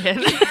hatchet?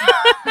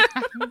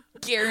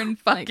 Garen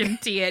fucking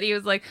T. He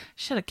was like,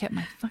 should have kept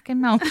my fucking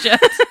mouth shut.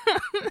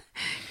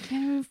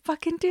 Can't even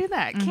fucking do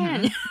that,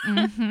 can you?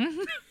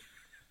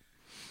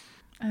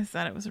 I just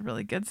thought it was a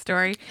really good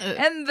story.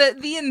 And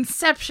the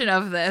inception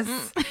of this,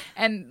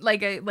 and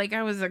like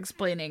I was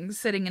explaining,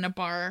 sitting in a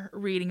bar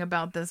reading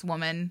about this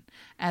woman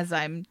as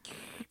I'm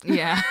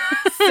Yeah.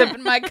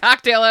 sipping my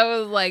cocktail, I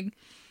was like,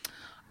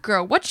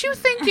 girl, what you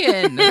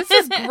thinking? This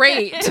is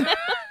great.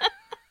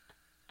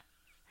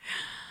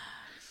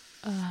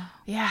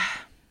 Yeah.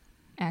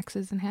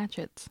 Axes and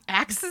hatchets.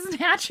 Axes and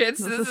hatchets.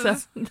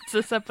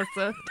 This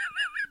episode.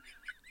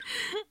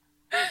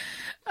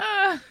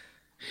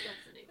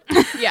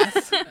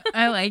 Yes,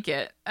 I like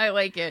it.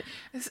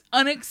 It's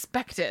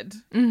unexpected.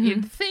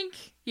 You'd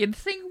think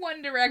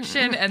one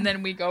direction, and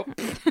then we go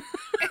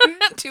in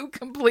two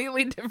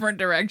completely different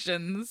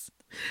directions.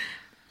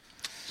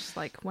 Just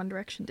like One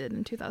Direction did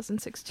in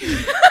 2016.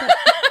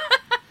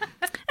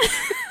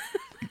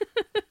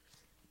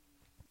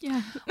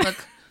 Yeah.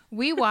 Look,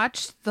 we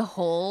watched the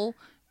whole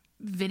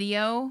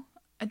video.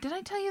 Did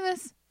I tell you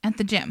this? At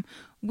the gym.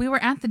 We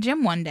were at the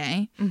gym one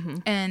day,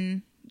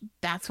 and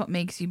That's What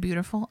Makes You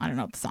Beautiful. I don't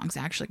know what the song's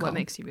actually called. What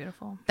Makes You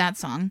Beautiful. That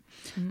song.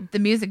 The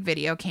music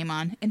video came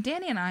on, and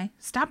Danny and I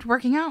stopped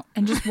working out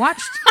and just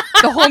watched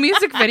the whole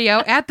music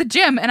video at the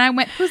gym. And I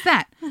went, who's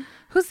that?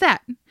 Who's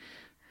that?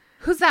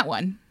 Who's that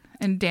one?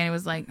 And Danny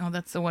was like, oh,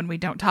 that's the one we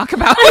don't talk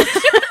about.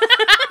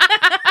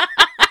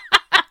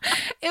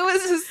 It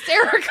was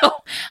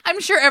hysterical. I'm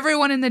sure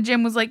everyone in the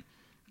gym was like,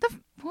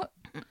 what?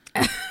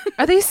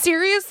 Are they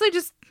seriously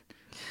just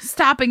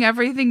stopping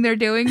everything they're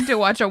doing to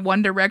watch a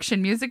One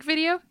Direction music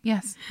video?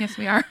 Yes,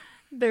 we are.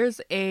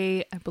 There's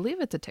I believe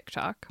it's a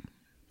TikTok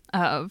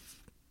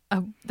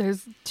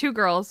there's two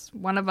girls.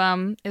 One of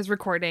them is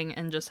recording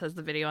and just has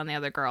the video on the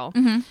other girl.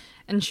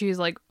 And she's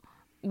like,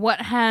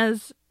 what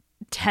has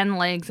 10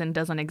 legs and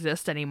doesn't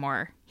exist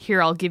anymore?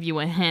 Here, I'll give you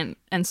a hint,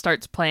 and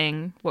starts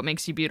playing What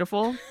Makes You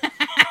Beautiful.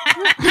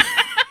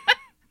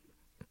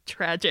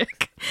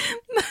 Tragic.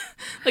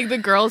 Like the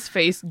girl's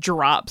face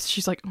drops.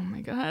 She's like, oh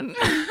my God.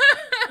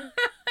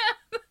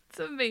 It's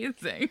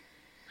amazing.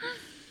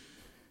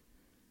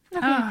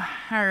 Okay. Oh,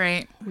 all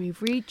right.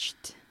 We've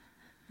reached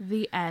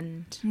the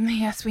end.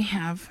 Yes, we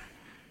have.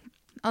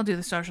 I'll do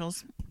the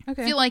socials.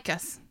 Okay. If you like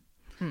us,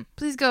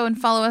 please go and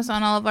follow us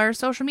on all of our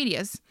social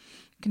medias.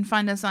 You can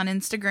find us on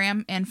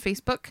Instagram and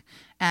Facebook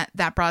at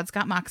That Broad's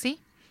Got Moxie.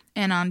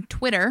 And on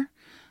Twitter,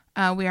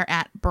 we are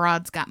at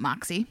Broad's Got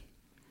Moxie.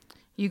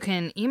 You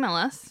can email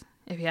us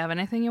if you have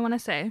anything you want to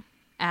say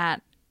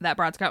at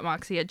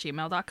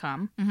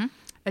thatbroadsgotmoxie@gmail.com.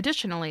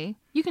 Additionally,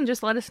 you can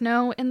just let us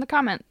know in the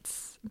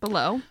comments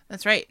below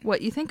That's right.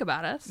 what you think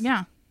about us.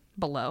 Yeah.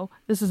 Below.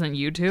 This isn't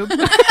YouTube. You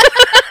just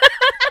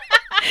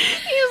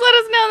let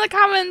us know in the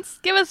comments.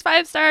 Give us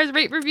 5 stars,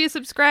 rate, review,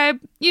 subscribe.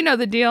 You know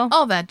the deal.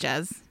 All that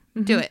jazz.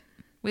 Do it.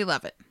 We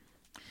love it.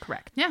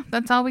 Correct. Yeah,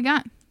 that's all we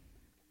got.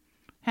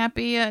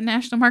 Happy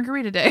National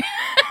Margarita Day.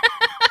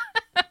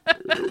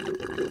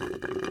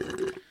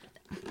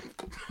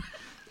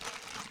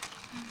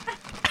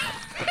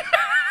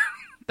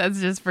 That's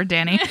just for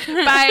Danny.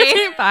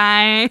 Bye.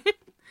 Bye.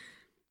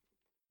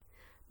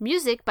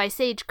 Music by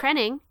Sage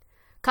Krenning.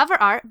 Cover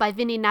art by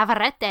Vinny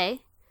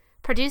Navarrete.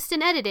 Produced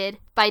and edited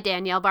by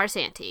Danielle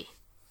Barsanti.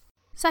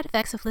 Side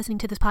effects of listening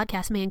to this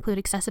podcast may include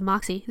excessive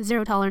moxie,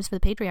 zero tolerance for the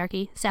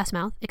patriarchy, sass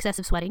mouth,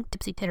 excessive sweating,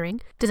 tipsy tittering,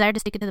 desire to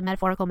stick it to the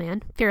metaphorical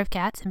man, fear of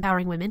cats,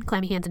 empowering women,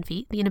 clammy hands and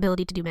feet, the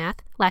inability to do math,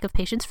 lack of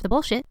patience for the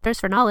bullshit,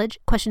 thirst for knowledge,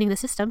 questioning the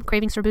system,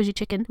 cravings for bougie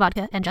chicken,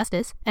 vodka, and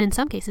justice, and in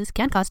some cases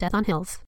can cause death on hills.